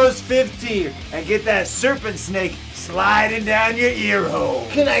 buyraycon.com/Scissor Bros 15 and get that serpent snake sliding down your ear hole.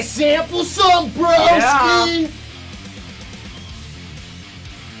 Can I sample some, broski?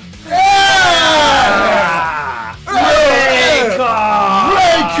 Yeah! RAYCON!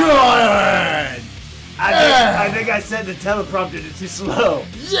 I think I said the teleprompter too slow.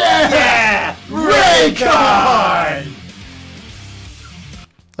 Yeah! RAYCON!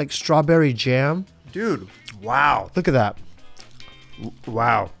 Like strawberry jam. Dude, wow. Look at that.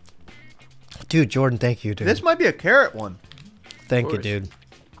 Wow. Dude, Jordan, thank you, dude. This might be a carrot one. Thank you, dude.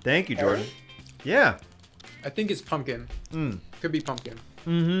 Thank you, Jordan. Yeah. I think it's pumpkin. Could be pumpkin.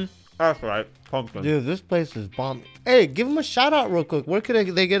 That's right. Pumpkin. Dude, this place is bomb. Hey, give them a shout out real quick. Where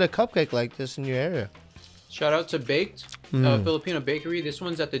could they get a cupcake like this in your area? Shout out to Baked, Filipino bakery. This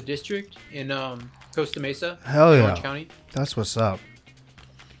one's at the district in Costa Mesa, Hell yeah. Orange County. That's what's up.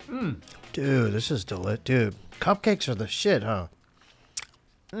 Dude, this is delit. Dude, cupcakes are the shit, huh?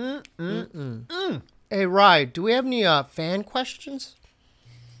 Hey, Rye, do we have any fan questions?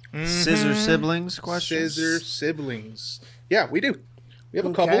 Scissor siblings questions? Scissor siblings. Yeah, we do. We have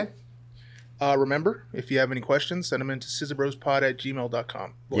a couple. Remember, if you have any questions, send them into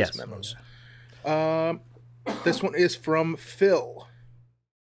scissorbrospod@gmail.com. Voice Yes. memos. This one is from Phil.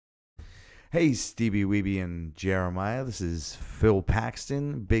 Hey, Steebee, Weebee, and Jeremiah. This is Phil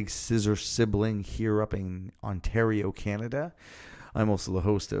Paxton, big Scissor sibling here up in Ontario, Canada. I'm also the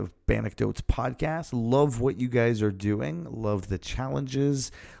host of Bannockdotes podcast. Love what you guys are doing. Love the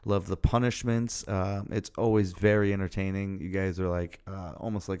challenges. Love the punishments. It's always very entertaining. You guys are like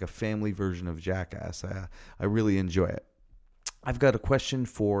almost like a family version of Jackass. I really enjoy it. I've got a question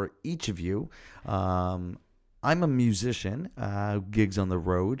for each of you. I'm a musician, gigs on the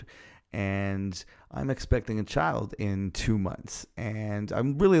road, and I'm expecting a child in 2 months, and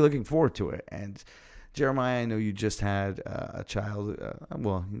I'm really looking forward to it. And Jeremiah, I know you just had a child.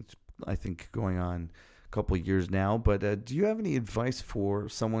 Well, I think going on a couple of years now. But do you have any advice for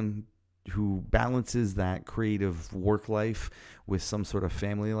someone who balances that creative work life with some sort of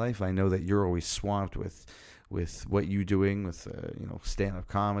family life? I know that you're always swamped with what you're doing with stand-up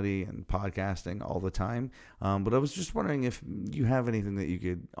comedy and podcasting all the time. But I was just wondering if you have anything that you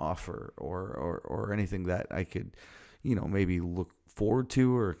could offer or anything that I could, maybe look forward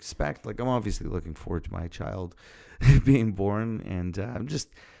to or expect. Like, I'm obviously looking forward to my child being born, and I'm just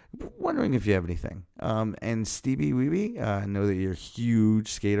wondering if you have anything. And Steebee Weebee, I know that you're a huge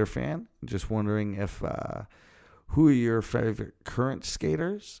skater fan. Just wondering if who are your favorite current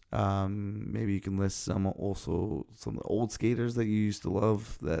skaters? Maybe you can list some of the old skaters that you used to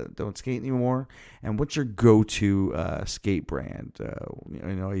love that don't skate anymore. And what's your go-to skate brand?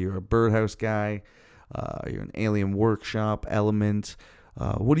 You're a Birdhouse guy. You're an Alien Workshop, Element.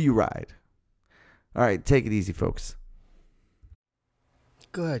 What do you ride? All right, take it easy, folks.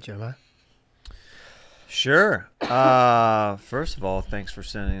 Go ahead, Jeremiah. Sure. First of all, thanks for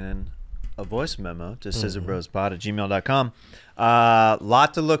sending in a voice memo to scissorbrospod@gmail.com.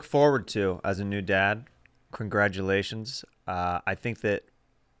 Lot to look forward to as a new dad. Congratulations. I think that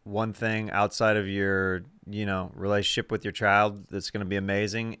one thing outside of your, relationship with your child that's going to be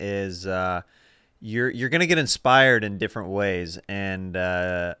amazing is you're going to get inspired in different ways. And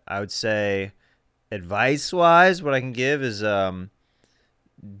I would say advice-wise, what I can give is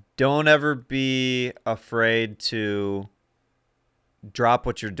don't ever be afraid to drop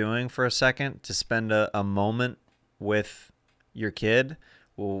what you're doing for a second to spend a moment with your kid,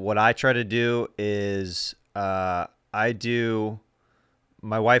 well, what I try to do is my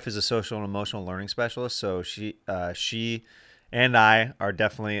wife is a social and emotional learning specialist, so she and I are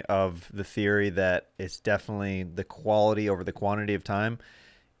definitely of the theory that it's definitely the quality over the quantity of time.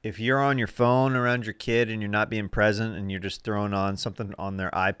 If you're on your phone around your kid and you're not being present and you're just throwing on something on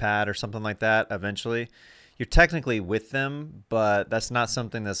their iPad or something like that, eventually you're technically with them, but that's not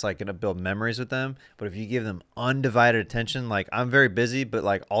something that's like going to build memories with them. But if you give them undivided attention, like I'm very busy, but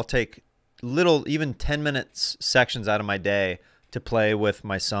like I'll take little, even 10 minutes sections out of my day to play with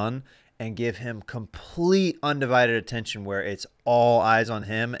my son and give him complete undivided attention where it's all eyes on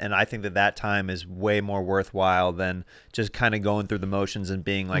him. And I think that time is way more worthwhile than just kind of going through the motions and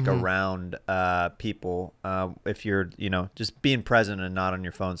being like around people. If you're, just being present and not on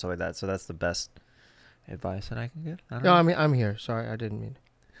your phone, stuff like that. So that's the best advice that I can give. No, I mean, I'm here. Sorry, I didn't mean.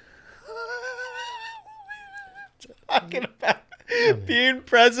 Talking about being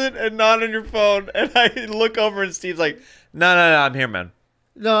present and not on your phone. And I look over and Steve's like, no, I'm here, man.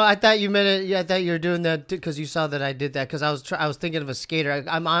 No, I thought you meant it. Yeah, I thought you were doing that because you saw that I did that. Because I was thinking of a skater.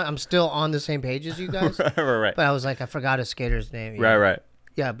 I'm still on the same page as you guys. right. But I was like, I forgot a skater's name. Right.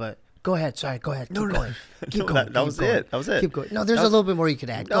 Yeah, but go ahead. Sorry, go ahead. Keep going. Keep going. That was it. That was it. Keep going. No, there's a little bit more you could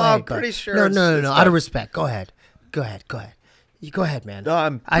add. Go No, ahead. I'm pretty sure. No. Out of respect. Go ahead. You go ahead, man. No,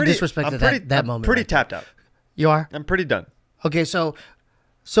 I disrespected that moment. Pretty tapped out. You are? I'm pretty done. Okay, so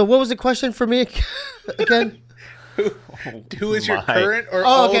what was the question for me again? Who is your current or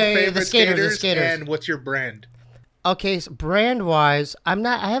Oh, old okay, favorite the skaters, and what's your brand? Okay, so brand wise, I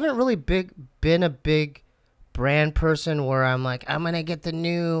haven't really been a big brand person where I'm like, I'm gonna get the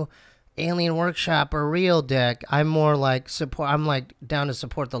new Alien Workshop or Real deck. I'm more like I'm like down to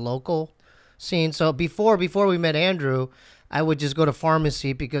support the local scene. So before we met Andrew, I would just go to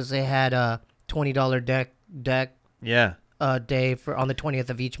pharmacy because they had a $20 deck Yeah. day on the 20th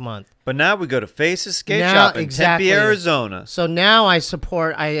of each month. But now we go to Faces Skate Shop in Tempe, Arizona. So now I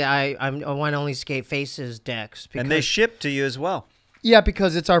support. I want to only skate Faces decks, And they ship to you as well. Yeah,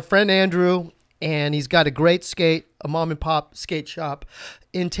 because it's our friend Andrew, and he's got a great a mom and pop skate shop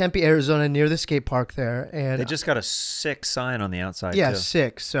in Tempe, Arizona, near the skate park there. And They just got a sick sign on the outside, yeah, too.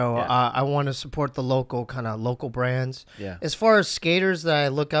 sick. So Yeah. I want to support the local brands. Yeah. As far as skaters that I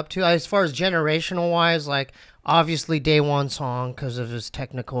look up to, as far as generational wise, like obviously Day One Song because of his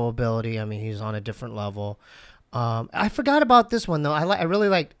technical ability. I mean, he's on a different level. I forgot about this one though.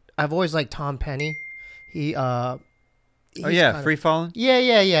 I've always liked Tom Penny. Free Falling?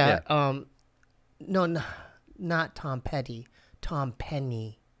 Yeah. No, not Tom Petty. Tom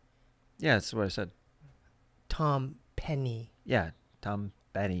Penny. Yeah, that's what I said. Tom Penny. Yeah, Tom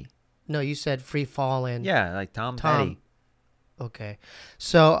Petty. No, you said Free Fallin'. Yeah, like Tom Petty. Okay.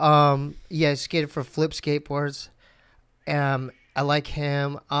 So, I skated for Flip Skateboards. I like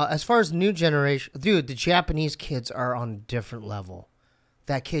him. As far as new generation, dude, the Japanese kids are on a different level.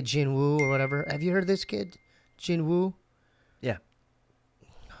 That kid Jinwoo or whatever. Have you heard of this kid? Jinwoo? Yeah.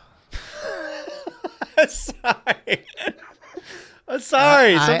 Sorry. I'm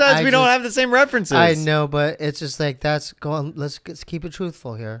sorry. Sometimes we don't have the same references. I know, but it's just like let's keep it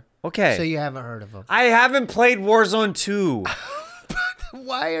truthful here. Okay. So you haven't heard of him. I haven't played Warzone 2.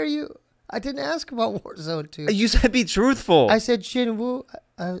 Why are you? I didn't ask about Warzone 2. You said be truthful. I said Jinwoo.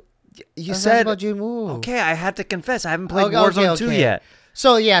 You said about Jinwoo. Okay, I had to confess I haven't played Warzone 2 yet.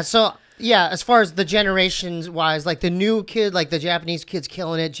 So as far as the generations wise, like the new kid, like the Japanese kids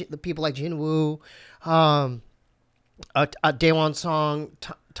killing it, the people like Jinwoo, Daewon Song,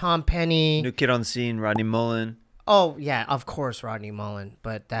 Tom Penny, New kid on the scene, Rodney Mullen. Oh yeah, of course Rodney Mullen,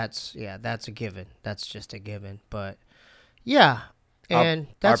 but that's a given. That's just a given. But yeah, and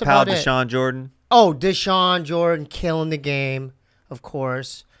that's our pal about it. Deshaun Jordan. Oh, Deshaun Jordan killing the game, of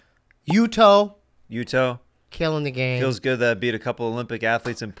course. Yuto killing the game. Feels good that I beat a couple Olympic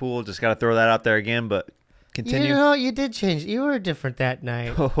athletes in pool. Just got to throw that out there again, but continue. You know, you did change. You were different that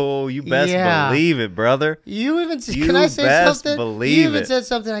night. Oh, you best believe it, brother. You even can I say something? Believe you even it. said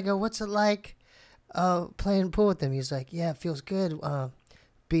something. I go, what's it like playing pool with him? He's like, yeah, it feels good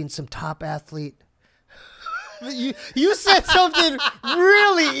being some top athlete. You said something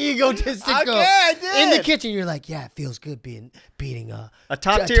really egotistical. Okay, I did. In the kitchen, you're like, yeah, it feels good beating a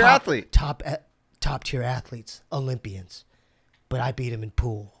top tier athlete. Top tier athletes, Olympians. But I beat him in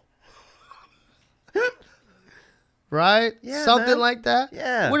pool. Right? Yeah, something man. like that?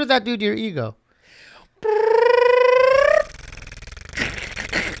 Yeah. What did that do to your ego?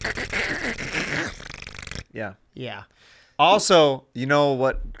 Yeah. Yeah. Also, you know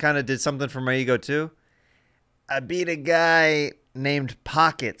what kind of did something for my ego too? I beat a guy named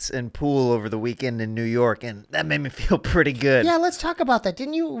Pockets and pool over the weekend in New York, and that made me feel pretty good. Yeah, let's talk about that.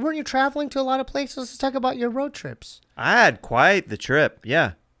 Weren't you traveling to a lot of places? Let's talk about your road trips. I had quite the trip.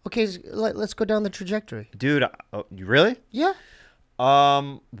 Yeah. Okay, let's go down the trajectory. Dude, you really? Yeah.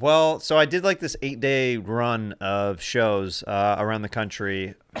 Well, so I did like this 8-day run of shows around the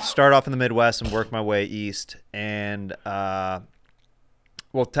country. Start off in the Midwest and work my way east. And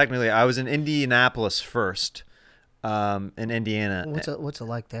well, technically, I was in Indianapolis first. In Indiana. What's it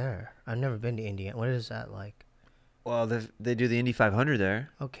like there? I've never been to Indiana. What is that like? Well, they do the Indy 500 there.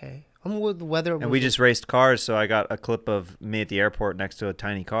 Okay. I'm with the weather. And we just raced cars, so I got a clip of me at the airport next to a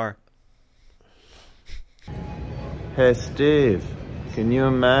tiny car. Hey, Steve, can you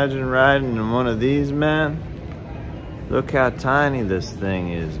imagine riding in one of these, man? Look how tiny this thing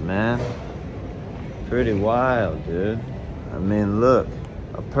is, man. Pretty wild, dude. I mean, look,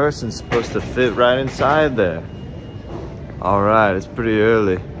 a person's supposed to fit right inside there. All right, it's pretty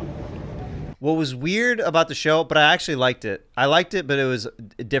early. What was weird about the show, but I actually liked it. I liked it, but it was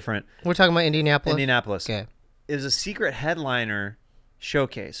different. We're talking about Indianapolis? Indianapolis. Okay. It was a secret headliner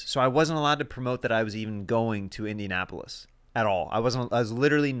showcase, so I wasn't allowed to promote that I was even going to Indianapolis at all. I was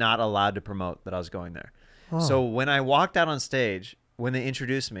literally not allowed to promote that I was going there. Oh. So when I walked out on stage, when they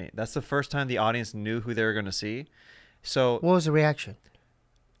introduced me, that's the first time the audience knew who they were going to see. So what was the reaction?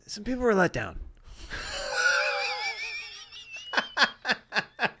 Some people were let down.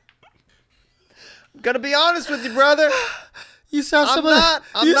 I'm gonna be honest with you, brother. You saw some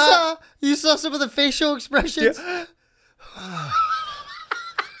you saw some of the facial expressions. Yeah.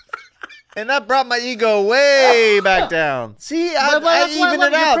 And that brought my ego way back down. See, I even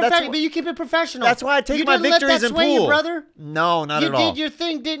it out. But you keep it professional. That's why I take my victories in pool. You brother? No, not at all. You did your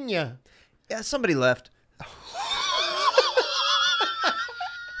thing, didn't you? Yeah, somebody left.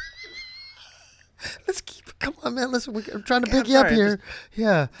 Come on, man. Listen, I'm trying to pick you up here.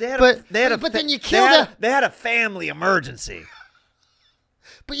 Yeah, but then you killed. They had a family emergency.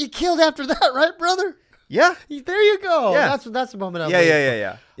 But you killed after that, right, brother? Yeah. There you go. Yeah. That's the moment.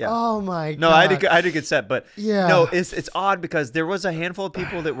 Yeah. Oh my god. No, I had a good set, but yeah. No, it's odd because there was a handful of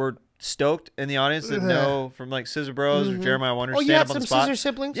people that were stoked in the audience that know from like Scissor Bros or Jeremiah Wonder. Oh, you had some Scissor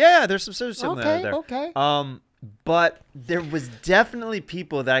siblings? Yeah, there's some Scissor siblings out there. Okay. But there was definitely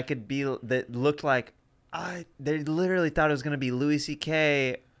people that I could be that looked like they literally thought it was going to be Louis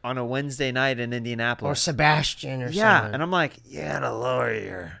C.K. on a Wednesday night in Indianapolis. Or Sebastian or something. Yeah, and I'm like, you gotta lower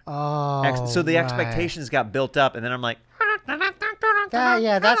your... Oh, so the expectations got built up, and then I'm like...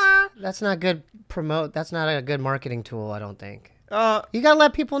 That's not good That's not a good marketing tool, I don't think. You gotta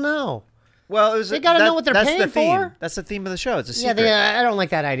let people know. Well, they gotta know what they're paying for. That's the theme of the show. It's a secret. Yeah, I don't like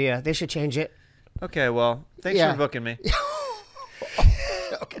that idea. They should change it. Okay, well, thanks for booking me.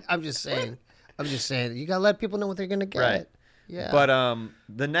 Okay, I'm just saying. You gotta let people know what they're gonna get. Right. Yeah. But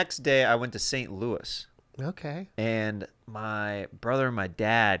the next day I went to St. Louis. Okay. And my brother and my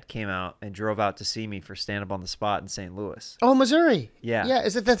dad came out and drove out to see me for Stand Up on the Spot in St. Louis. Oh, Missouri. Yeah. Yeah.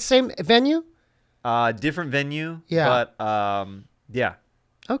 Is it that same venue? Different venue. Yeah. But yeah.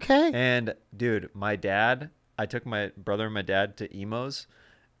 Okay. And dude, I took my brother and my dad to Emo's,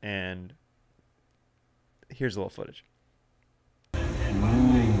 and here's a little footage.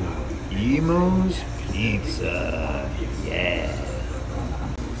 Emo's Pizza. Yeah.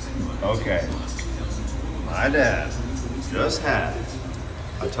 Okay. My dad just had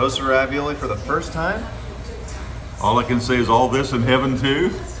a toasted ravioli for the first time. All I can say is all this in heaven too.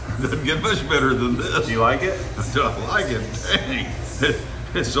 Doesn't get much better than this. Do you like it? I like it. Dang.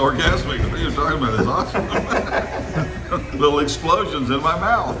 It's orgasmic. What are you talking about? It's awesome. Little explosions in my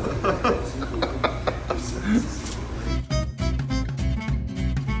mouth.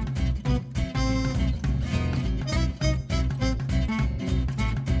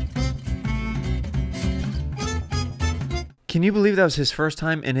 Can you believe that was his first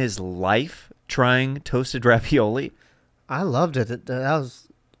time in his life trying toasted ravioli? I loved it.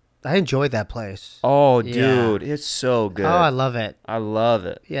 I enjoyed that place. Oh, dude, it's so good. Oh, I love it. I love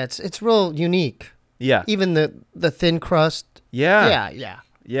it. Yeah, it's real unique. Yeah. Even the thin crust. Yeah.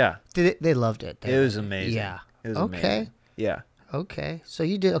 Yeah. They loved it. It was amazing. Yeah. It was amazing. Yeah. Okay. So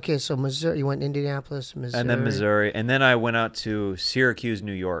you did so Missouri, you went to Indianapolis, Missouri. And then Missouri. And then I went out to Syracuse,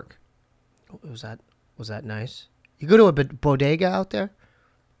 New York. Was that nice? You go to a bodega out there?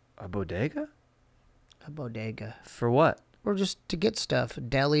 A bodega? A bodega. For what? Or just to get stuff. A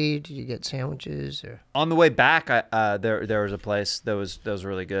deli? Did you get sandwiches? Or on the way back, there was a place that was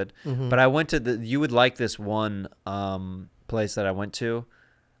really good. Mm-hmm. But I went to you would like this one place that I went to.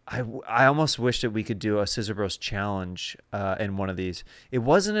 I almost wish that we could do a Scissor Bros challenge in one of these. It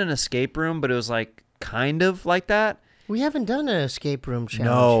wasn't an escape room, but it was like kind of like that. We haven't done an escape room challenge,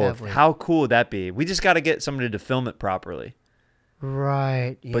 No, have we? how cool would that be? We just got to get somebody to film it properly.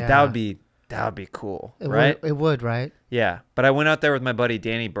 Right. Yeah. But that would be cool, right? It would, right? Yeah. But I went out there with my buddy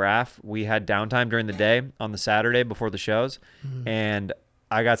Danny Braff. We had downtime during the day on the Saturday before the shows, and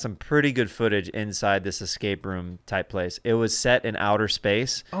I got some pretty good footage inside this escape room type place. It was set in outer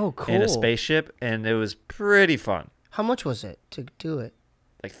space. Oh, cool. In a spaceship, and it was pretty fun. How much was it to do it?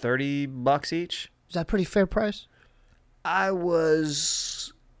 Like $30 each. Is that a pretty fair price? I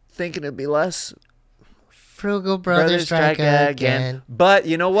was thinking it'd be less. Frugal Brothers strike again. But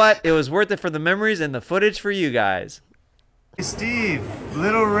you know what? It was worth it for the memories and the footage for you guys. Hey Steve,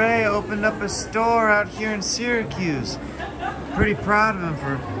 Little Ray opened up a store out here in Syracuse. Pretty proud of him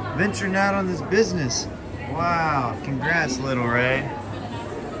for venturing out on this business. Wow, congrats Little Ray.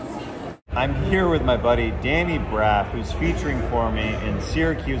 I'm here with my buddy Danny Braff, who's featuring for me in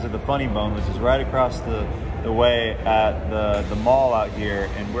Syracuse at the Funny Bone, which is right across the way at the mall out here,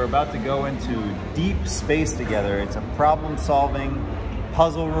 and we're about to go into deep space together. It's a problem-solving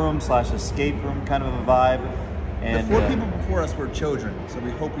puzzle room / escape room kind of a vibe. And the 4 people before us were children, so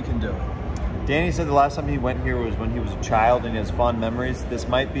we hope we can do it. Danny said the last time he went here was when he was a child and he has fond memories. This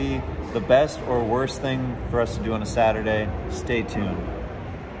might be the best or worst thing for us to do on a Saturday. Stay tuned.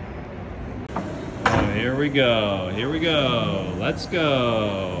 Oh, here we go. Here we go. Let's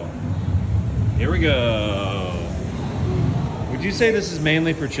go. Here we go. Would you say this is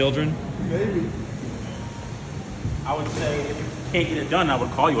mainly for children? Maybe. I would say if you can't get it done, I would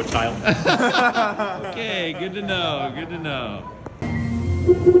call you a child. Okay, good to know. Good to know.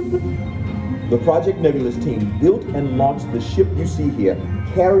 The Project Nebulous team built and launched the ship you see here,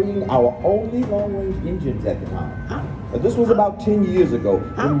 carrying our only long-range engines at the time. This was about 10 years ago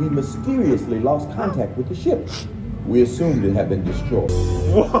when we mysteriously lost contact with the ship. We assumed it had been destroyed.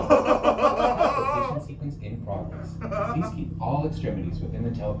 Teleportation sequence in progress. Please keep all extremities within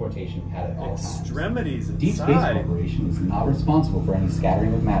the teleportation pad at all times. Extremities inside? Deep Space Corporation is not responsible for any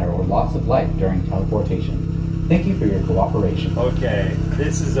scattering of matter or loss of life during teleportation. Thank you for your cooperation. Okay,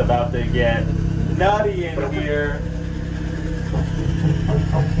 this is about to get nutty in here.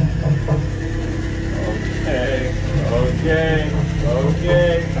 Okay, okay,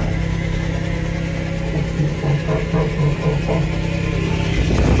 okay.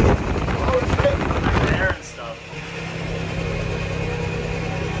 Air and stuff.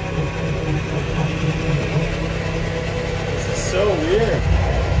 This is so weird.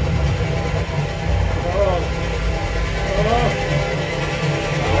 Oh.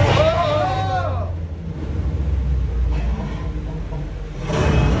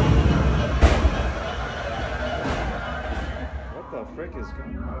 What the frick is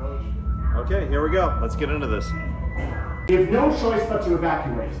going on? Okay, here we go. Let's get into this. We have no choice but to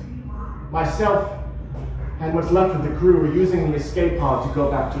evacuate. Myself and what's left of the crew are using the escape pod to go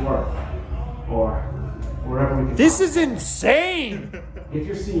back to Earth. Or wherever we can. This is insane! If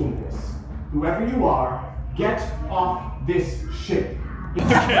you're seeing this, whoever you are, get off this ship. I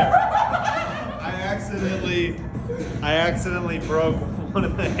accidentally broke one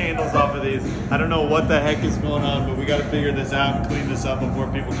of the handles off of these. I don't know what the heck is going on, but we got to figure this out and clean this up before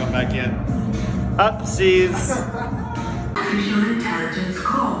people come back in. Upsies. Artificial intelligence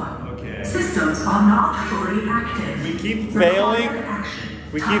core. Okay. Systems are not fully active. We keep failing.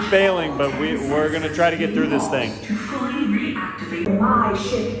 We keep failing, but we're going to try to get through this thing. To fully reactivate my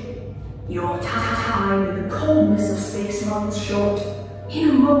ship. Your time in the coldness of space runs short. In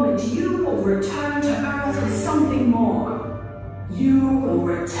a moment, you will return to Earth with something more. You will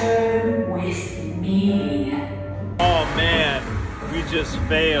return with me. Oh man, we just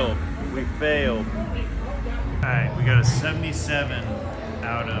failed. We failed. Alright, we got a 77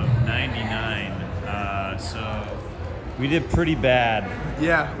 out of 99. So we did pretty bad.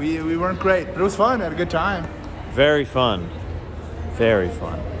 Yeah, we weren't great, but it was fun. I had a good time. Very fun. Very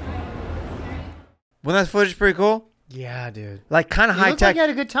fun. Wasn't that footage pretty cool? Yeah, dude. Like kind of high looked tech. Like you had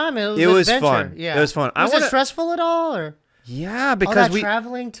a good time. It was It an was adventure. fun. Yeah. It was fun. Was it stressful at all, or? Yeah, because all that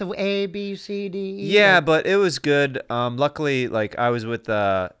traveling to A, B, C, D, E. Yeah, but it was good. Luckily, like I was with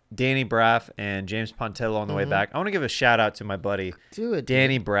Danny Braff and James Pontillo on the way back. I want to give a shout out to my buddy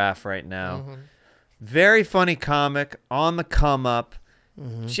Danny Braff right now. Very funny comic, on the come up,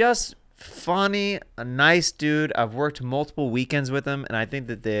 just funny, a nice dude. I've worked multiple weekends with him, and I think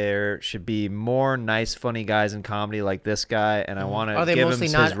that there should be more nice, funny guys in comedy like this guy. And I want to give him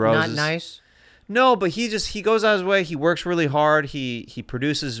his roses. Not nice? No, but he goes out his way. He works really hard. He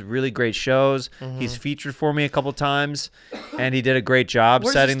produces really great shows. He's featured for me a couple times, and he did a great job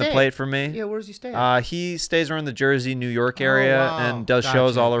setting the plate for me. Yeah, where does he stay? He stays around the Jersey, New York area, and does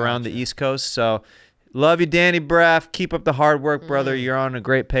shows all around the East Coast. So Love you, Danny Braff. Keep up the hard work, brother. You're on a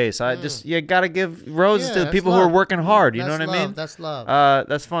great pace. You got to give roses to the people who are working hard. You know what I mean? That's love.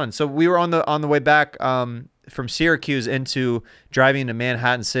 That's fun. So we were on the way back from Syracuse into driving to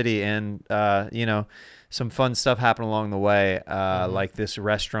Manhattan City, and you know, some fun stuff happened along the way, like this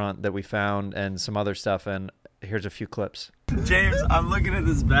restaurant that we found and some other stuff. And here's a few clips. James, I'm looking at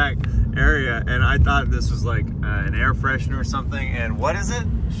this back area, and I thought this was like an air freshener or something. And what is it?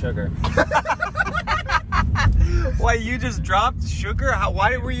 Sugar. Why, you just dropped sugar?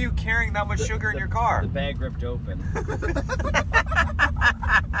 Why were you carrying that much sugar in your car? The bag ripped open.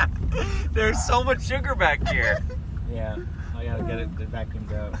 There's so much sugar back here. Yeah, I gotta get it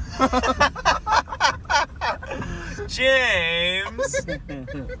vacuumed out. James!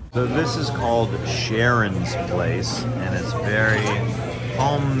 So this is called Sharon's Place, and it's very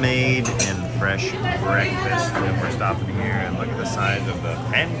homemade and fresh breakfast. And we're stopping here, and look at the size of the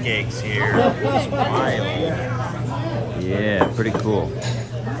pancakes here. It's wild. Yeah, pretty cool.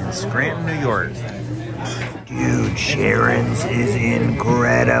 In Scranton, New York. Dude, Sharon's is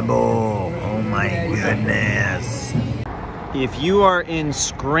incredible. Oh my goodness. If you are in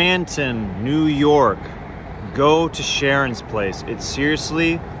Scranton, New York, go to Sharon's Place. It's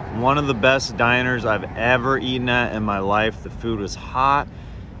seriously one of the best diners I've ever eaten at in my life. The food was hot.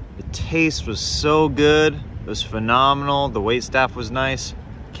 The taste was so good. It was phenomenal. The wait staff was nice.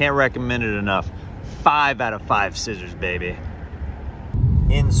 Can't recommend it enough. 5 out of 5 scissors, baby.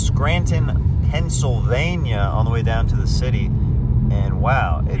 In Scranton, Pennsylvania, on the way down to the city. And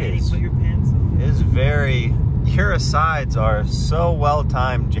wow, it is very... Your asides are so well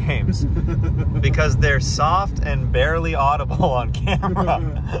timed, James, because they're soft and barely audible on camera.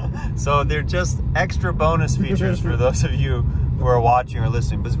 So they're just extra bonus features for those of you who are watching or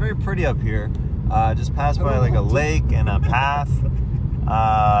listening. But it's very pretty up here. Just passed by like a lake and a path.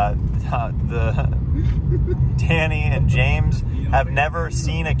 Danny and James have never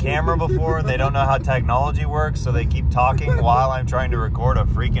seen a camera before. They don't know how technology works, so they keep talking while I'm trying to record a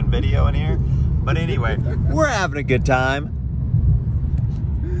freaking video in here. But anyway, we're having a good time.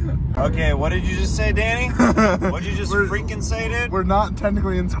 Okay, what did you just say, Danny? What did you just freaking say, dude? We're not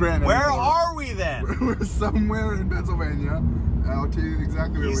technically in Scranton. Where are we then? We're somewhere in Pennsylvania. I'll tell you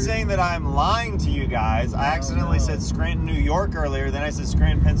exactly where He's saying that I'm lying to you guys. I accidentally said Scranton, New York earlier, then I said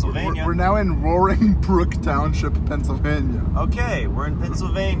Scranton, Pennsylvania. We're now in Roaring Brook Township, Pennsylvania. Okay, we're in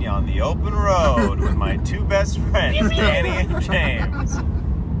Pennsylvania on the open road with my two best friends, Danny and James.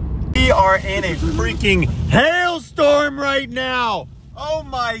 We are in a freaking hailstorm right now. Oh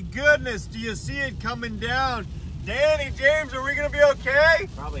my goodness, do you see it coming down? Danny, James, are we gonna be okay?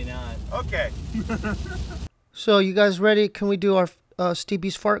 Probably not. Okay. So you guys ready? Can we do our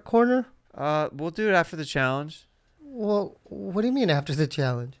Steebie's fart corner? We'll do it after the challenge. Well, what do you mean after the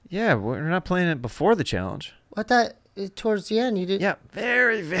challenge? Yeah, we're not playing it before the challenge. I thought towards the end you did. Yeah,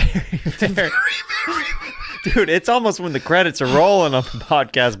 very. Dude, it's almost when the credits are rolling on the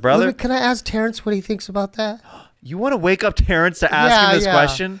podcast, brother. Can I ask Terrence what he thinks about that? You want to wake up Terrence to ask him this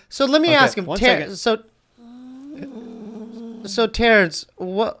question? So let me ask him. One second. So Terrence,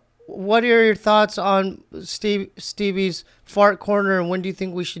 what are your thoughts on Steebie's fart corner, and when do you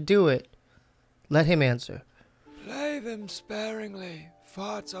think we should do it? Let him answer. Play them sparingly.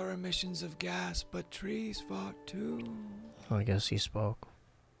 Farts are emissions of gas, but trees fart too. I guess he spoke.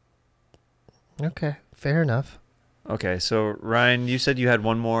 Okay, fair enough. Okay, so Ryan, you said you had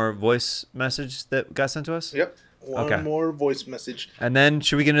one more voice message that got sent to us? Yep, one more voice message. And then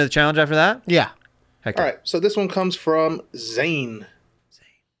should we get into the challenge after that? Yeah. All right, so this one comes from Zane.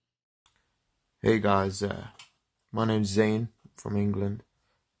 Hey guys, my name's Zane from England,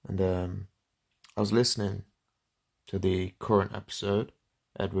 and I was listening to the current episode,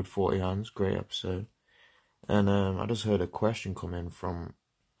 Edward 40 Hands, great episode, and I just heard a question come in from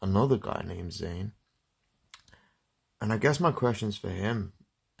another guy named Zane, and I guess my question's for him,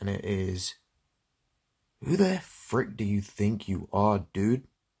 and it is, who the frick do you think you are, dude?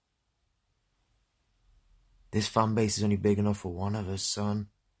 This fan base is only big enough for one of us, son.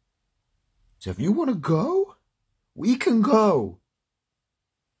 So if you want to go, we can go.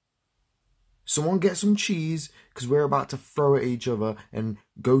 Someone get some cheese, because we're about to throw at each other and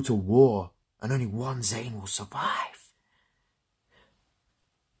go to war, and only one Zane will survive.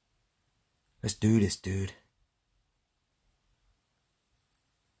 Let's do this, dude.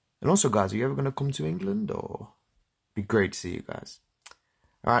 And also, guys, are you ever going to come to England, or? Be great to see you guys.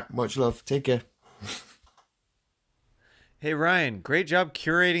 Alright, much love. Take care. Hey, Ryan, great job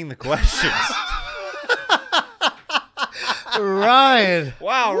curating the questions. Ryan.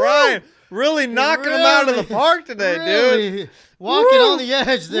 Wow, Ryan. Really knocking them out of the park today, dude. Walking on the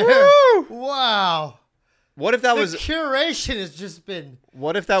edge there. Woo! Wow. What if that the was curation has just been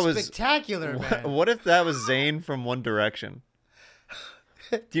What if that was spectacular, man? What if that was Zayn from One Direction?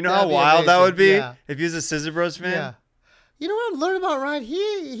 Do you know how That'd be wild that amazing, would be yeah. if he was a Scissor Bros fan? Yeah. You know what I'm learning about Ryan?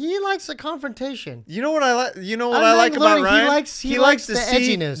 He likes the confrontation. You know what I like? You know what I like about Ryan? He likes to the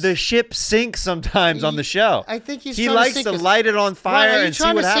see edginess. the ship sink sometimes on the show. I think he trying to likes sink to us. light it on fire Ryan, are you and see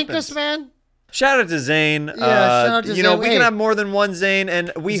trying what to happens. sink us, man? Shout out to Zane. Yeah, shout out to you know, Zane. we can Hey. have more than one Zane,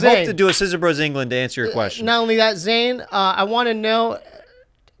 and we Zane. hope to do a Scissor Bros England to answer your question. Not only that, Zane, I want to know,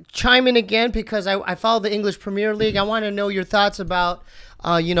 chime in again because I follow the English Premier League. I want to know your thoughts about,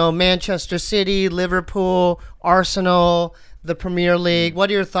 Manchester City, Liverpool, Arsenal, the Premier League. What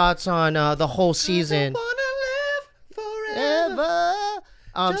are your thoughts on the whole season? Forever.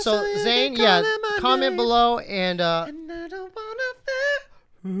 So Zane, comment below and.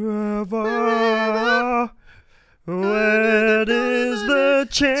 Forever. What is the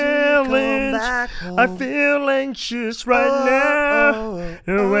challenge? I feel anxious right now.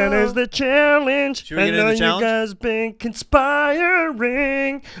 When is the challenge? Should we I get into know the you challenge? guys been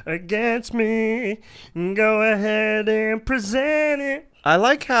conspiring against me. Go ahead and present it. I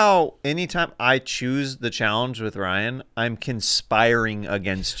like how anytime I choose the challenge with Ryan, I'm conspiring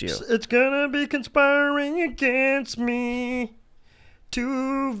against you. It's gonna be conspiring against me.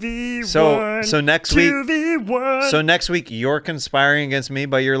 2v1. So next week. 2v1. So next week you're conspiring against me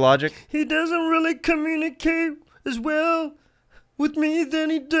by your logic. He doesn't really communicate as well with me than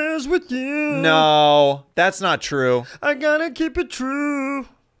he does with you. No, that's not true. I gotta keep it true.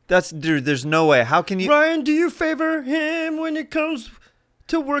 Dude, there's no way. How can you? Ryan, do you favor him when it comes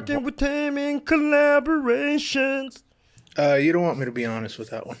to working with him in collaborations? You don't want me to be honest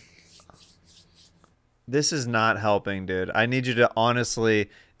with that one. This is not helping, dude. I need you to honestly.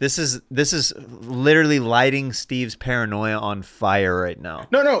 This is literally lighting Steve's paranoia on fire right now.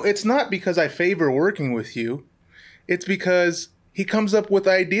 No, it's not because I favor working with you. It's because he comes up with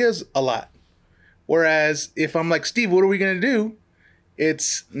ideas a lot. Whereas if I'm like, Steve, what are we going to do?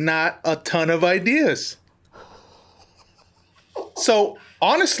 It's not a ton of ideas. So,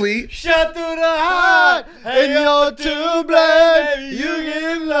 honestly... Shot through the heart, and you're to blame. You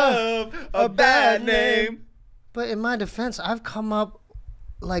give love a bad name. But in my defense, I've come up,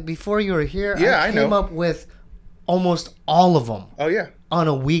 like before you were here, Yeah, I I came know. up with almost all of them. Oh, yeah. On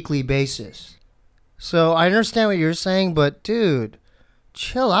a weekly basis. So I understand what you're saying, but dude,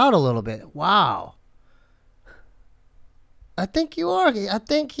 chill out a little bit. Wow. I think you are. I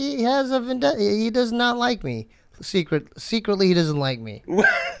think he has a vendetta. He does not like me. Secretly, he doesn't like me.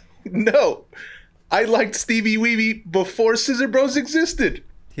 No. I liked Steebee Weebee before Scissor Bros existed.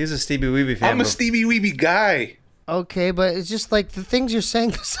 He's a Steebee Weebee fan. I'm a Steebee Weebee guy. Okay, but it's just like the things you're saying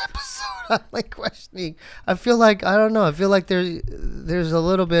this episode, I'm like questioning. I feel like, I don't know. I feel like there's a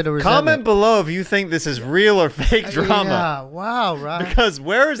little bit of resentment. Comment below if you think this is real or fake drama. Yeah, wow, right. Because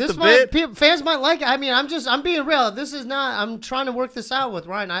where is this the bit? Fans might like it. I mean, I'm being real. This is not, I'm trying to work this out with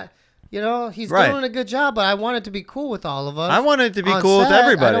Ryan. He's Right. doing a good job, but I want it to be cool with all of us. I want it to be on cool with set.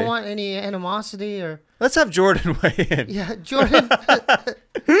 everybody. I don't want any animosity or... Let's have Jordan weigh in. Yeah, Jordan.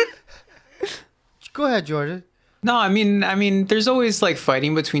 Go ahead, Jordan. No, I mean, there's always like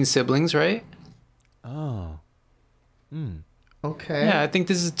fighting between siblings, right? Oh. Okay. Yeah, I think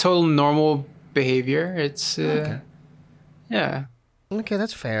this is total normal behavior. It's yeah. Okay,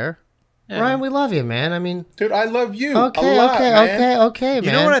 that's fair. Yeah. Ryan, we love you, man. I mean, dude, I love you. Okay, a lot, man. okay, man.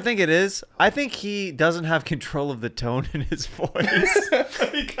 You know what I think it is? I think he doesn't have control of the tone in his voice. He's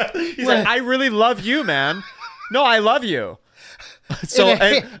like, I really love you, man. No, I love you. So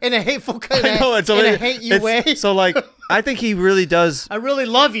in a hateful kind of, in a hate you way. So like, I think he really does. I really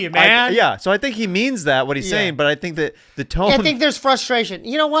love you, man. Yeah. So I think he means that what he's Yeah. saying, but I think that the tone. Yeah, I think there's frustration.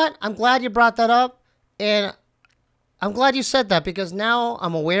 You know what? I'm glad you brought that up, and I'm glad you said that because now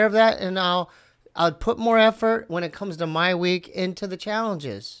I'm aware of that, and I'll put more effort when it comes to my week into the challenge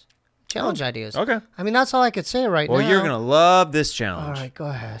ideas. Okay. I mean, that's all I could say right now. Well, you're gonna love this challenge. All right, go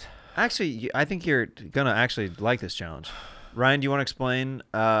ahead. Actually, I think you're gonna actually like this challenge. Ryan, do you want to explain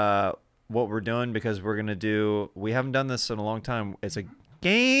what we're doing? Because we haven't done this in a long time. It's a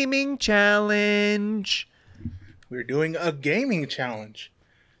gaming challenge. We're doing a gaming challenge.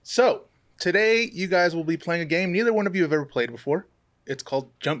 So, today you guys will be playing a game neither one of you have ever played before. It's called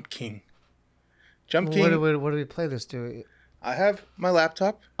Jump King. Jump King. What do we play this to? I have my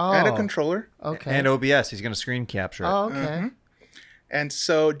laptop and a controller. Okay. And OBS. He's going to screen capture it. Oh, okay. And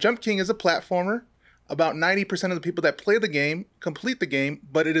so Jump King is a platformer. About 90% of the people that play the game complete the game,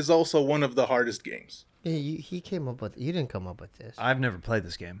 but it is also one of the hardest games. Yeah, he came up with. You didn't come up with this. I've never played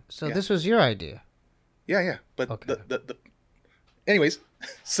this game. So this was your idea. Yeah. But anyways,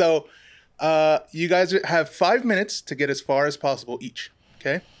 so You guys have 5 minutes to get as far as possible each.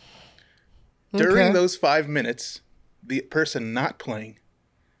 Okay. During those 5 minutes, the person not playing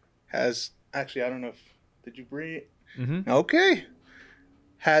has actually, I don't know if did you bring it? Okay.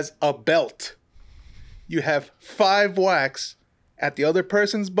 Has a belt. You have 5 whacks at the other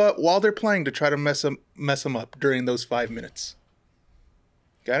person's butt while they're playing to try to mess them up during those 5 minutes.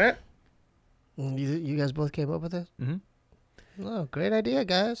 Got it? You guys both came up with this? Mm-hmm. Oh, great idea,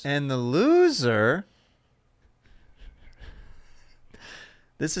 guys. And the loser...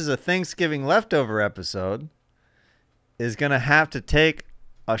 This is a Thanksgiving leftover episode. Is going to have to take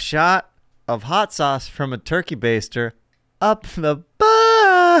a shot of hot sauce from a turkey baster up the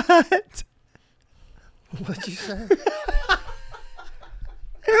butt. What'd you say?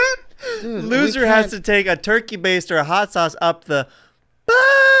 Dude, loser has to take a turkey baster or hot sauce up the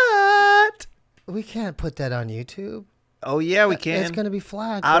butt. We can't put that on YouTube. Oh, yeah, we can. It's going to be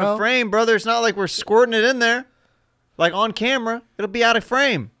flagged, Out bro. of frame, brother. It's not like we're squirting it in there. Like on camera. It'll be out of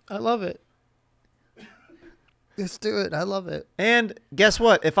frame. I love it. Let's do it. I love it. And guess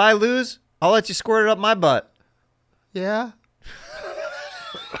what? If I lose, I'll let you squirt it up my butt. Yeah?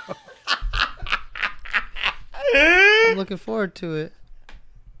 I'm looking forward to it.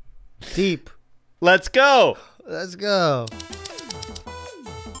 Deep. Let's go. Let's go.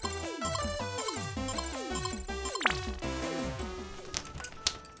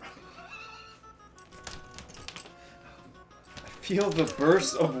 Feel the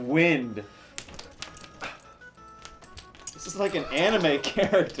burst of wind. This is like an anime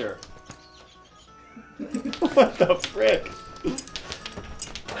character. What the frick?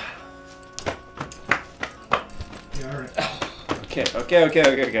 Yeah, all right. Okay.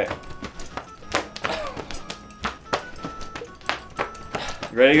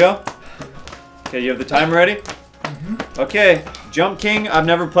 You ready to go? Okay, you have the timer ready? Okay, Jump King, I've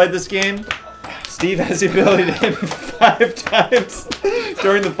never played this game. Steve has the ability to hit me 5 times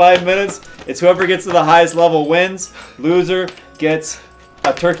during the 5 minutes. It's whoever gets to the highest level wins. Loser gets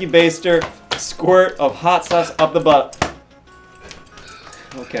a turkey baster squirt of hot sauce up the butt.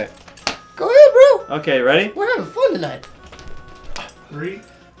 Okay. Go ahead, bro. Okay, ready? We're having fun tonight. 3,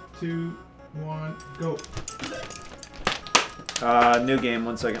 2, 1, go. New game,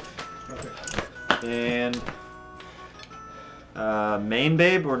 1 second. Okay. And main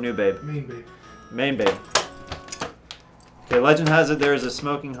babe or new babe? Main babe. Main babe. Okay, legend has it there is a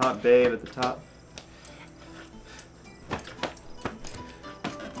smoking hot babe at the top.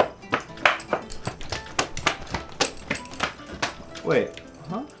 Wait,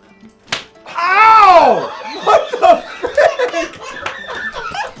 huh? Ow! What the frick?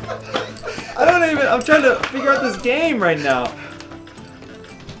 I don't even, I'm trying to figure out this game right now.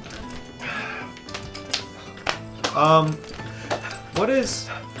 What is...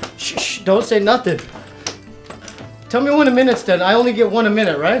 Shh, don't say nothing. Tell me when a minute's done. I only get 1 a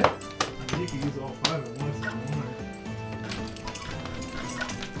minute, right? You can use all 5 at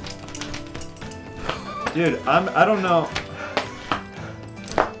once. Dude, I don't know.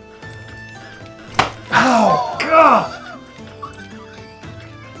 Oh, God!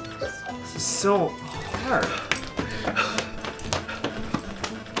 This is so hard.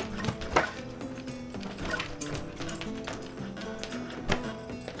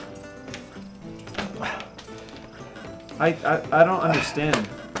 I don't understand.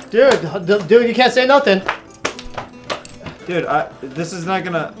 Dude, you can't say nothing. Dude, this is not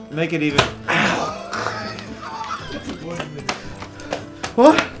gonna make it even.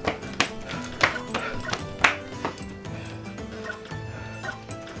 What?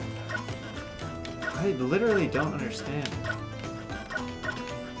 I literally don't understand.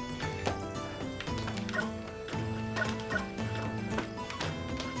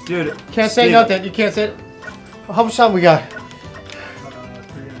 Dude, Can't say Steve, nothing. You can't say. How much time we got?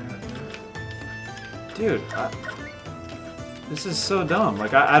 3.5. Dude, this is so dumb.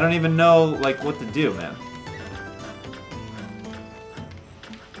 Like, I don't even know, like, what to do, man.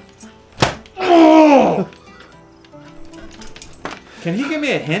 Can you give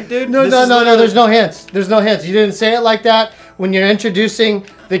me a hint, dude? No. There's no hints. There's no hints. You didn't say it like that when you're introducing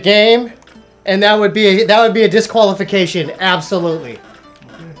the game, and that would be a disqualification. Absolutely.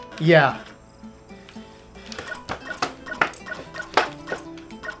 Okay. Yeah.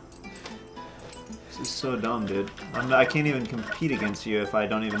 This is so dumb, dude. I can't even compete against you if I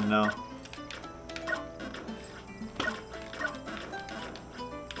don't even know.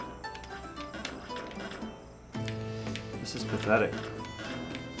 This is pathetic.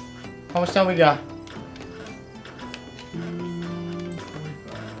 How much time we got?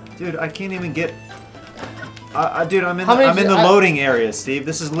 2:45. Dude, I can't even get... Dude, I'm in How many- the loading area, Steve.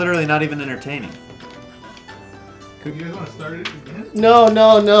 This is literally not even entertaining. Could you guys want to start it again? No.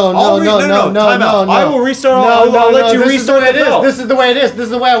 Time out. I will restart. I'll let you restart the bell. This is the way it is. This is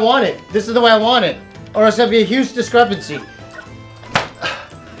the way I want it. This is the way I want it. Or else there'll be a huge discrepancy.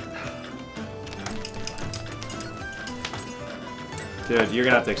 Dude, you're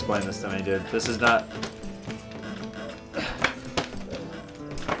gonna have to explain this to me, dude. This is not.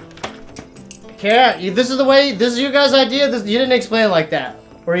 Can't. This is the way. This is your guys' idea. You didn't explain it like that,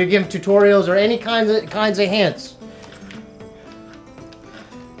 or you give tutorials or any kinds of hints.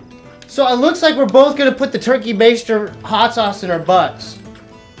 So it looks like we're both gonna put the turkey baster hot sauce in our butts.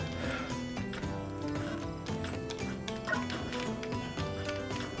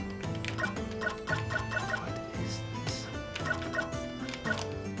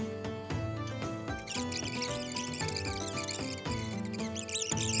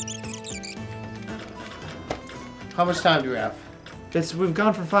 How much time do we have? We've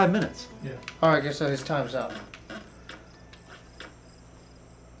gone for 5 minutes. Yeah. Alright, I guess so his time's up.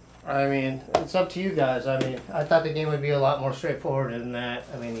 I mean, it's up to you guys. I mean, I thought the game would be a lot more straightforward than that.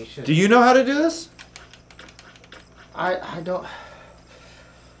 I mean, you should... Do you know how to do this? I don't...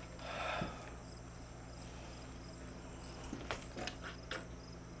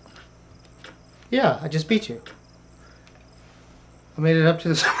 Yeah, I just beat you. I made it up to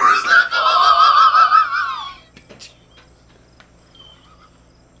the first level.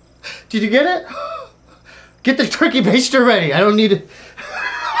 Did you get it? Get the turkey baster ready. I don't need it.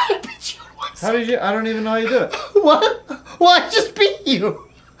 How did you? I don't even know how you do it. What? Well, I just beat you.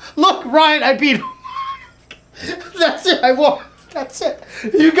 Look, Ryan, I beat him. That's it. I won. That's it.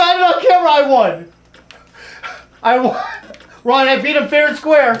 You got it on camera. I won. I won. Ryan, I beat him fair and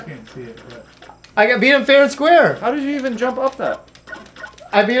square. I can't see it, but... I beat him fair and square. How did you even jump up that?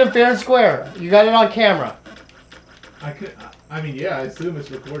 I beat him fair and square. You got it on camera. I mean, yeah, I assume it's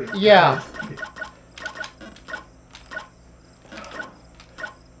recorded. Yeah.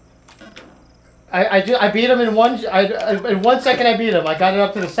 I beat him in 1 second. I beat him. I got it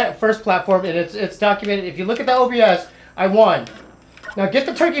up to the first platform, and it's documented. If you look at the OBS, I won. Now get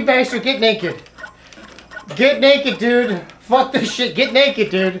the turkey baster. Get naked. Get naked, dude. Fuck this shit. Get naked,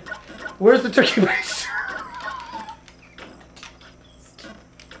 dude. Where's the turkey baster?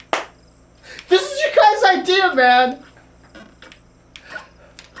 This is your guys' idea, man.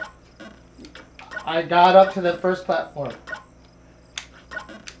 I got up to the first platform.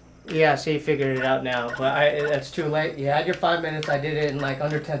 Yeah, see, you figured it out now, but that's too late. You had your 5 minutes. I did it in like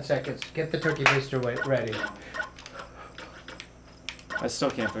under 10 seconds. Get the turkey baster ready. I still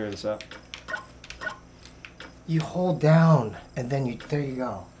can't figure this out. You hold down, and then there you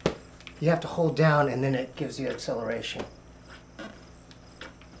go. You have to hold down, and then it gives you acceleration.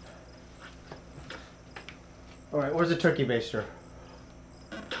 All right, where's the turkey baster?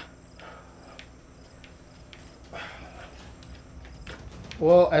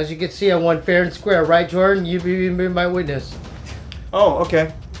 Well, as you can see, I won fair and square, right, Jordan? You be my witness. Oh,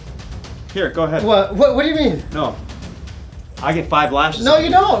 okay. Here, go ahead. What do you mean? No. I get 5 lashes. No, you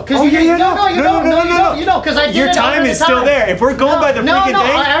don't. Cause oh, you yeah, don't. You don't. Because I did Your it time is still there. If we're going by the freaking thing.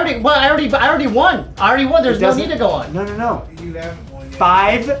 I already won. There's no need to go on. No. You haven't won yet.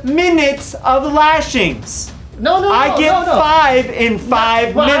 5 minutes of lashings. No. I get 5 in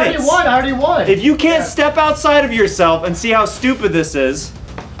 5 minutes. I already won. If you can't step outside of yourself and see how stupid this is.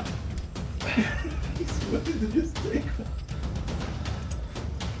 What did it just take?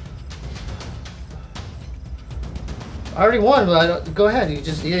 I already won, but go ahead. You're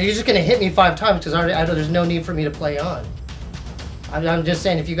just gonna hit me 5 times because I know there's no need for me to play on. I'm just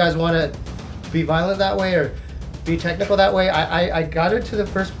saying, if you guys want to be violent that way or be technical that way, I got it to the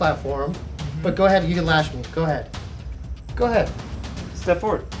first platform. But go ahead, you can lash me. Go ahead. Go ahead. Step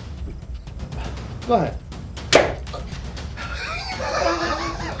forward. Go ahead.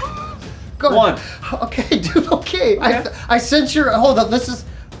 Go One. ahead. Okay, dude. Okay. I sense your. Hold up.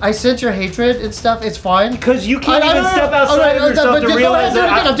 I sense your hatred and stuff. It's fine. Because you can't even step outside of yourself to realize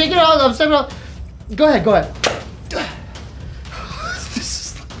that. I'm taking it out. I'm stepping out. Go ahead.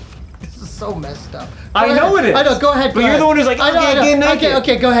 This is so messed up. I know it is. I know. Go ahead. But you're the one who's like, get naked.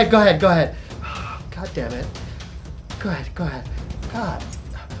 Okay. Go ahead. God damn it. Go ahead. God.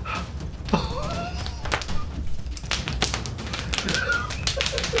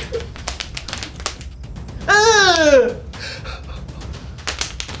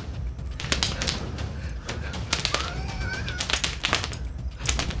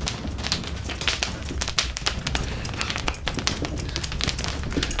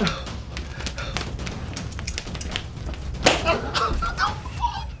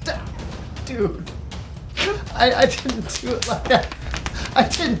 Dude. I didn't do it like that. I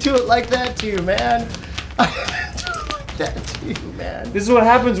didn't do it like that to you, man. I didn't do it like that to you, man. This is what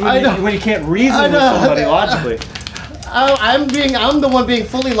happens when you can't reason with somebody logically. I'm the one being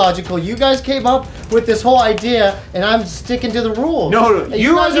fully logical. You guys came up with this whole idea, and I'm sticking to the rules. No,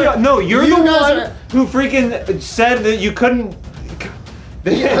 you're the one who freaking said that you couldn't.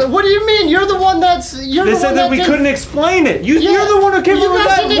 Yeah, what do you mean? You're the one that's. They said that we couldn't explain it. You're the one who came up with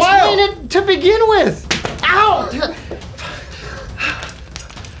that. You guys didn't explain it to begin with. Ow!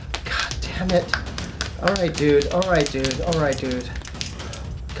 God damn it! All right, dude. All right, dude.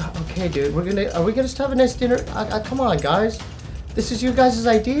 God, okay, dude. Are we gonna just have a nice dinner? Come on, guys. This is your guys'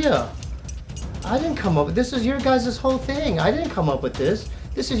 idea. I didn't come up with this. Is your guys' whole thing. I didn't come up with this.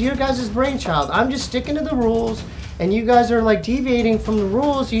 This is your guys' brainchild. I'm just sticking to the rules, and you guys are like deviating from the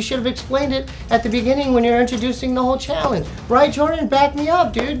rules. You should have explained it at the beginning when you're introducing the whole challenge. Right, Jordan? Back me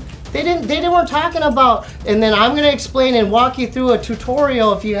up, dude. They weren't talking about, and then I'm gonna explain and walk you through a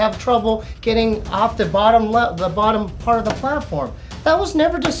tutorial if you have trouble getting off the bottom part of the platform. That was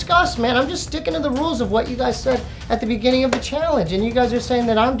never discussed, man. I'm just sticking to the rules of what you guys said at the beginning of the challenge, and you guys are saying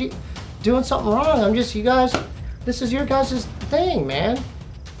that I'm doing something wrong. This is your guys' thing, man.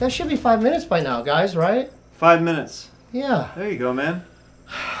 That should be 5 minutes by now, guys, right? 5 minutes. Yeah. There you go, man.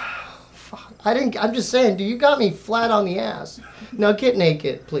 I'm just saying, dude, you got me flat on the ass. Now get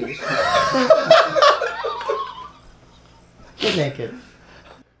naked, please. Get naked.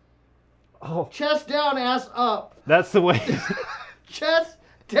 Oh. Chest down, ass up. That's the way. Chest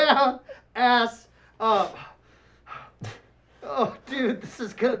down, ass up. Oh, dude, this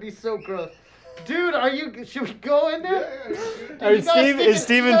is gonna be so gross. Dude, should we go in there? Dude, is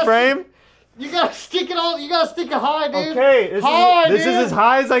Steve in frame? You gotta stick it all. You gotta stick it high, dude. Okay, this is as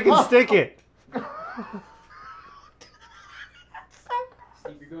high as I can stick it.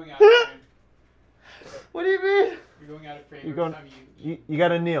 Steve, you're going out of frame. What do you mean? You're going out of frame. You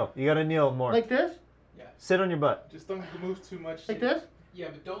gotta kneel. You gotta kneel more. Like this? Yeah. Sit on your butt. Just don't move too much. Like this? Yeah,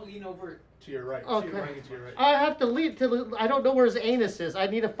 but don't lean over to your right. Okay. To your right and to your right. I have to lean to. I don't know where his anus is. I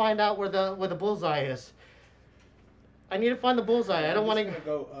need to find out where the bullseye is. I need to find the bullseye. I don't want to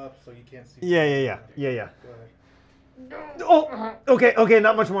go up so you can't see. Yeah. Go ahead. Oh, okay,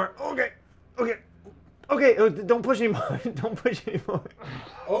 not much more. Okay. Don't push anymore. Don't push anymore.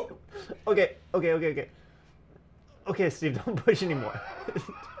 Oh. Okay. Okay, Steve, don't push anymore.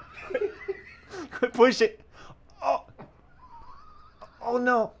 Quit pushing. Oh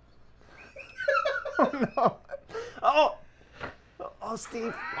no. Oh no. Oh,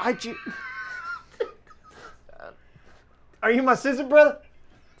 Steve, why'd you? Are you my sister brother?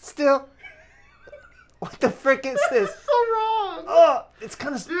 Still? What the frick is this? This is so wrong. Oh, it's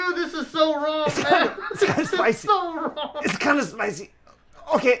kind of. Dude, this is so wrong, man. It's kind of spicy. It's so wrong. It's kind of spicy.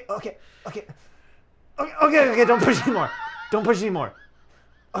 Okay. Don't push anymore. Don't push anymore.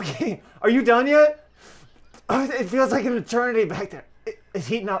 Okay, are you done yet? Oh, it feels like an eternity back there. It's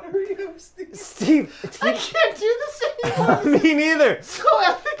heating up. Steve, it's heating. I can't do this anymore. Me neither. So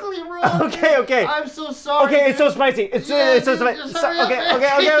ethically wrong. Okay. I'm so sorry. Okay, it's so spicy. It's so spicy. Okay.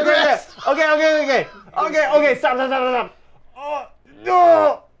 Stop. Oh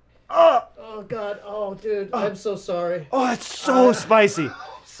no. Oh God. Oh dude, I'm so sorry. Oh, it's so spicy.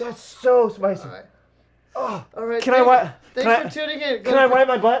 That's so spicy. All right. Oh, all right. Thanks for tuning in. Can I wipe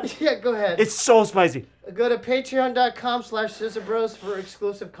my butt? Yeah, go ahead. It's so spicy. Go to patreon.com/Scissor Bros for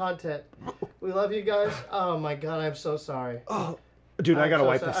exclusive content. We love you guys. Oh my God, I'm so sorry. Oh, dude, I gotta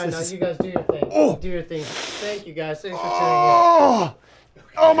wipe this. I know. You guys do your thing. Oh. Do your thing. Thank you guys. Thanks for tuning in.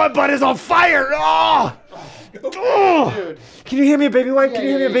 Oh, my butt is on fire. Dude. Can you hear me, baby wipe? Can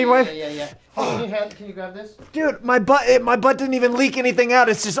you hear me, baby wipe? Yeah. Can you grab this? Dude, my butt didn't even leak anything out.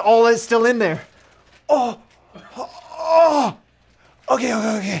 It's just all is still in there. Oh.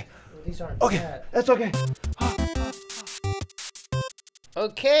 Okay. These aren't okay. bad. That's okay.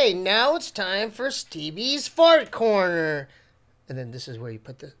 Okay, now it's time for Steebie's Fart Corner. And then this is where you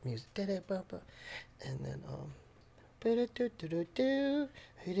put the music. And then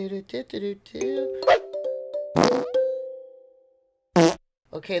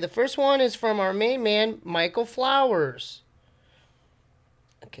okay, the first one is from our main man, Michael Flowers.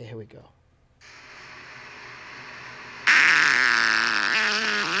 Okay, here we go.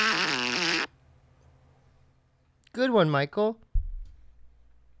 Good one, Michael.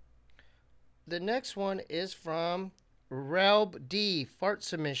 The next one is from Relb D. Fart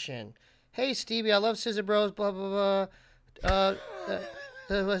submission. Hey, Steebee, I love Scissor Bros, blah, blah, blah.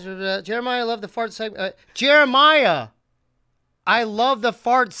 Jeremiah, I love the fart segment. Jeremiah, I love the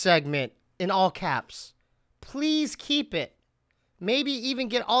fart segment in all caps. Please keep it. Maybe even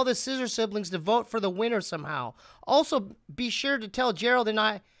get all the Scissor siblings to vote for the winner somehow. Also, be sure to tell Gerald and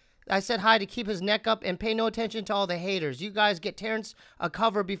I said hi to keep his neck up and pay no attention to all the haters. You guys get Terrence a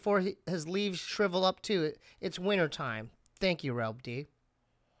cover before his leaves shrivel up too. It's winter time. Thank you, Relb D.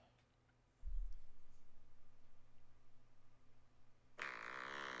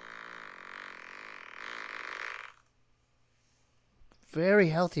 Very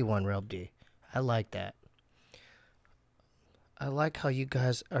healthy one, Relb D. I like that. I like how you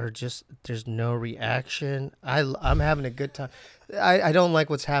guys are just, there's no reaction. I'm having a good time. I don't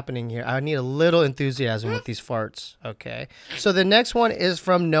like what's happening here. I need a little enthusiasm with these farts. Okay. So the next one is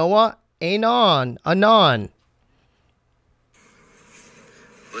from Noah Anon.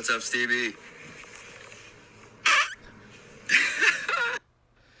 What's up, Steebee?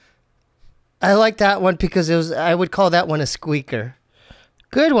 I like that one because I would call that one a squeaker.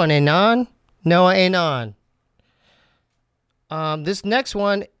 Good one, Anon. Noah Anon. This next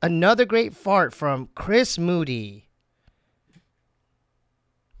one, another great fart from Chris Moody.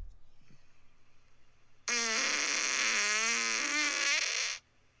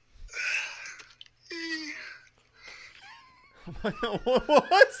 What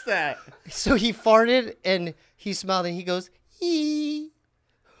was that? So he farted and he smiled and he goes, "Ee."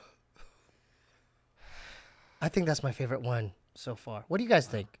 I think that's my favorite one so far. What do you guys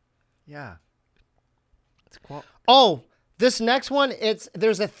think? Yeah. Oh, this next one,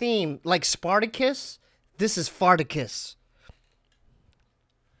 there's a theme like Spartacus. This is Farticus.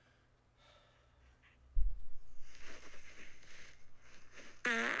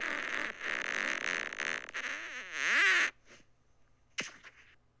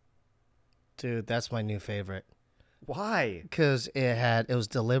 Dude, that's my new favorite. Why? Because it was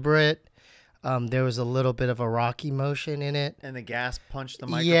deliberate. There was a little bit of a rocky motion in it. And the gas punched the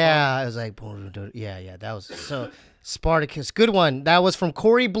microphone? Yeah, it was like, yeah, that was, so, Spartacus. Good one. That was from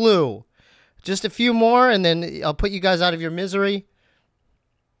Corey Blue. Just a few more, and then I'll put you guys out of your misery.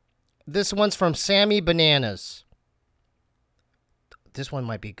 This one's from Sammy Bananas. This one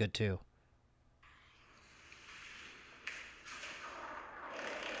might be good, too.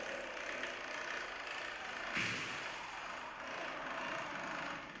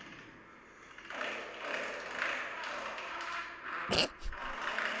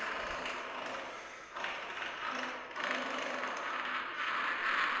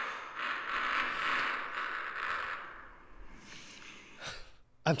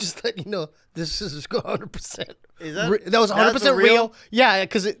 I'm just letting you know this is 100%. Is that was 100% real? real? Yeah,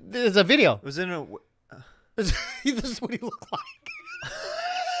 because it's a video. It was in a. This is what he looked like.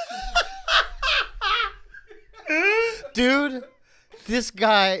 Dude, this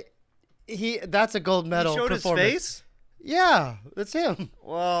guy, that's a gold medal. He showed performance. his face? Yeah, that's him.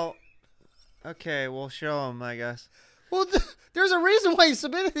 Well, okay, we'll show him, I guess. Well, there's a reason why he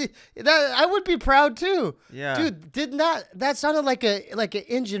submitted that. I would be proud too. Yeah, dude, that sounded like an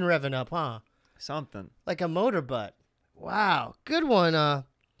engine revving up, huh? Something like a motor butt. Wow, good one,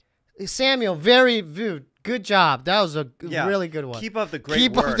 Samuel. Very good job. That was a really good one. Keep up the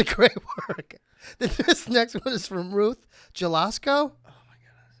great work. Keep up the great work. This next one is from Ruth Jalasco. Oh my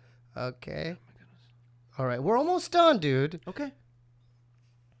goodness. Okay. Oh my goodness. All right, we're almost done, dude. Okay.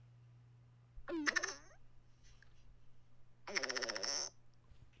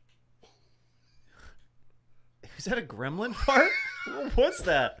 Is that a gremlin fart? What's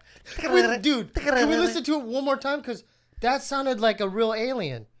that? Dude, can we listen to it one more time? Because that sounded like a real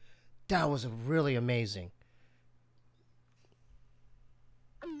alien. That was really amazing.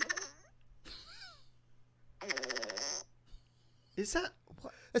 Is that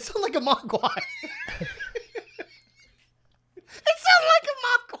what? It sounded like a mogwai. It sounded like a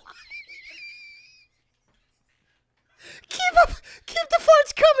mogwai. Keep the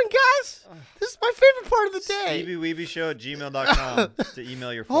farts coming, guys. This is my favorite part of the day. SteebieWeebieShow@gmail.com to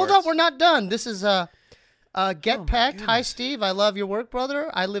email your farts. Hold up, we're not done. This is Get Packed. Hi, Steve. I love your work, brother.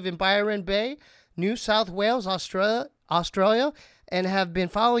 I live in Byron Bay, New South Wales, Australia, and have been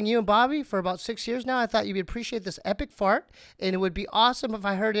following you and Bobby for about 6 years now. I thought you'd appreciate this epic fart, and it would be awesome if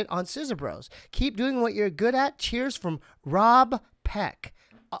I heard it on Scissor Bros. Keep doing what you're good at. Cheers from Rob Peck.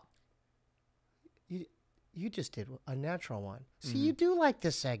 You just did a natural one. See, you do like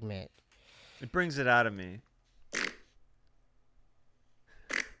this segment. It brings it out of me.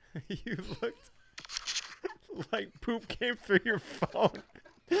 You looked like poop came through your phone.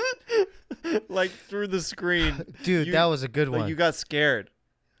 Like through the screen. Dude, that was a good one. You got scared.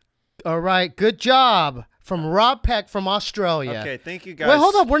 All right, good job. From Rob Peck from Australia. Okay, thank you guys. Wait,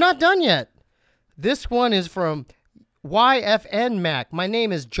 hold up. We're not done yet. This one is from YFN Mac. My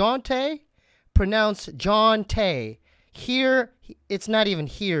name is Jonte, pronounced John Tay. Here It's not even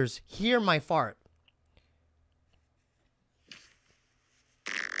hears. Hear my fart.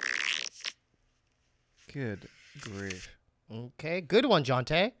 Good grief. Okay, good one,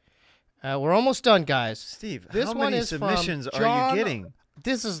 Jonte. We're almost done, guys. Steve, this how one many is submissions from are you John. getting?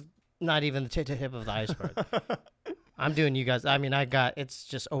 This is not even the tip of the iceberg. I'm doing you guys. I mean, it's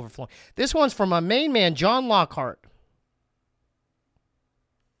just overflowing. This one's from my main man, John Lockhart.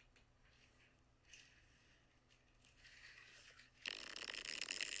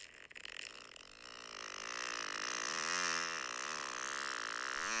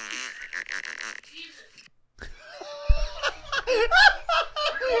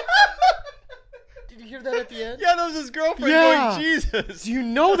 Did you hear that at the end? Yeah, that was his girlfriend going, Jesus. Do you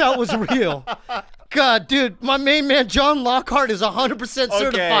know that was real? God, dude, my main man, John Lockhart, is 100%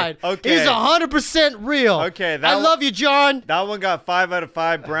 certified. Okay. He's 100% real. Okay. I love you, John. That one got 5 out of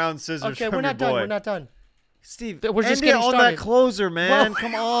 5 brown scissors Okay, from we're not your done. boy. We're not done. Steve, we're just end it getting on started. that closer, man.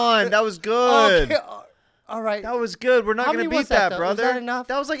 Come on. That was good. Okay, all right. That was good. We're not How going to many was beat that, though? brother. Was that enough?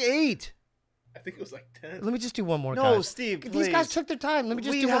 That was like 8. I think it was like 10. Let me just do one more, No, guys. Steve, These guys please. took their time. Let me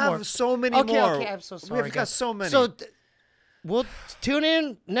just We do one more. have so many okay, more. Okay, I'm so sorry. We've got guys. so many. So we'll tune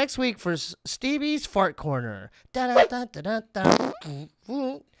in next week for Steebie's Fart Corner.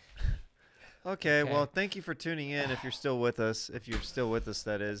 Okay, well, thank you for tuning in if you're still with us. If you're still with us,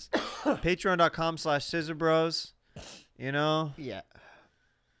 that is. Patreon.com/Scissor Bros. You know? Yeah.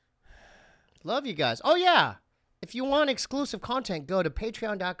 Love you guys. Oh, yeah. If you want exclusive content, go to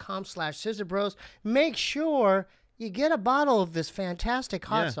patreon.com/Scissor Bros. Make sure you get a bottle of this fantastic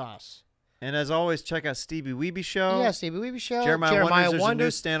hot sauce. And as always, check out Steebee Weebee Show. Yeah, Steebee Weebee Show. Jeremiah Wonders. There's a new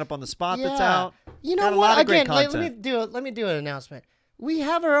stand-up on the spot that's Yeah. out. You know Got a what? lot of great Again, let content. me do an announcement. We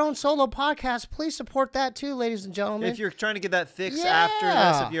have our own solo podcast. Please support that too, ladies and gentlemen. If you're trying to get that fix after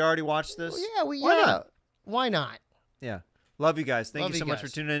this, if you already watched this, why not? Yeah. Love you guys. Thank Love you so you much for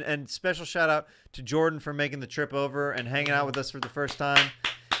guys. tuning in. And special shout out to Jordan for making the trip over and hanging out with us for the first time.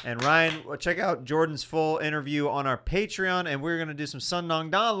 And Ryan, check out Jordan's full interview on our Patreon. And we're going to do some Sun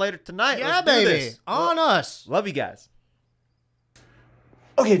Nong Dan later tonight. Yeah, Let's do baby. this. On us. Love you guys.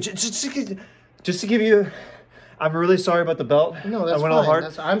 Okay, just to give you, I'm really sorry about the belt. No, that's I went all fine.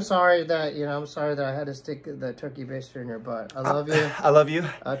 hard. I'm sorry that I had to stick the turkey baster in your butt. I love you. I love you.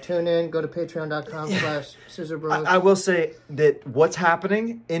 Tune in. Go to patreon.com/Scissor Bros. I will say that what's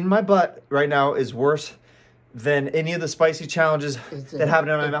happening in my butt right now is worse than any of the spicy challenges that happen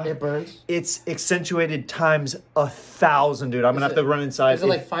in my mouth. It burns. It's accentuated times 1,000, dude. I'm gonna have to run inside. Is it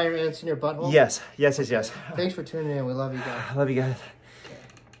like fire ants in your butthole? Yes. Thanks for tuning in. We love you guys. I love you guys.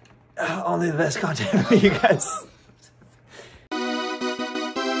 Only the best content for you guys.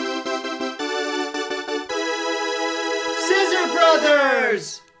 Scissor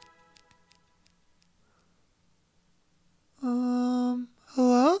Brothers!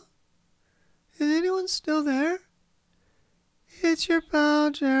 Hello? Is anyone still there? It's your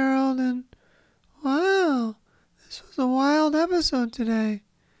pal, Gerald, and wow, this was a wild episode today.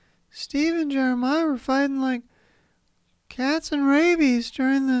 Steve and Jeremiah were fighting like cats and rabies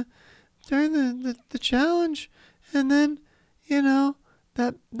during the challenge, and then, you know,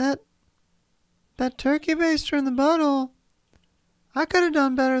 that turkey baster in the butthole. I could have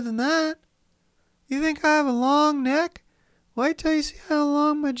done better than that. You think I have a long neck? Wait till you see how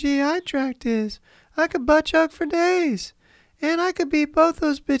long my GI tract is. I could butt chug for days. And I could beat both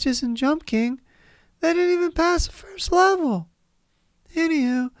those bitches in Jump King. They didn't even pass the first level.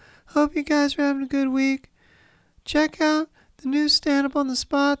 Anywho, hope you guys are having a good week. Check out the new stand-up on the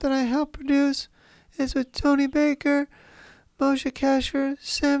spot that I helped produce. It's with Tony Baker, Moshe Kasher,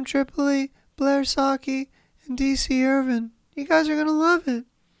 Sam Tripoli, Blair Saki, and DC Irvin. You guys are going to love it.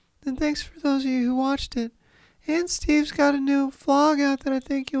 And thanks for those of you who watched it. And Steve's got a new vlog out that I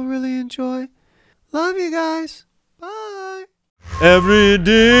think you'll really enjoy. Love you guys. Bye. Every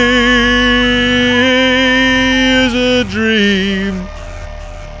day is a dream.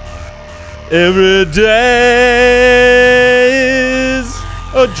 Every day is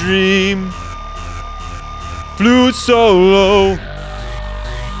a dream. Flew solo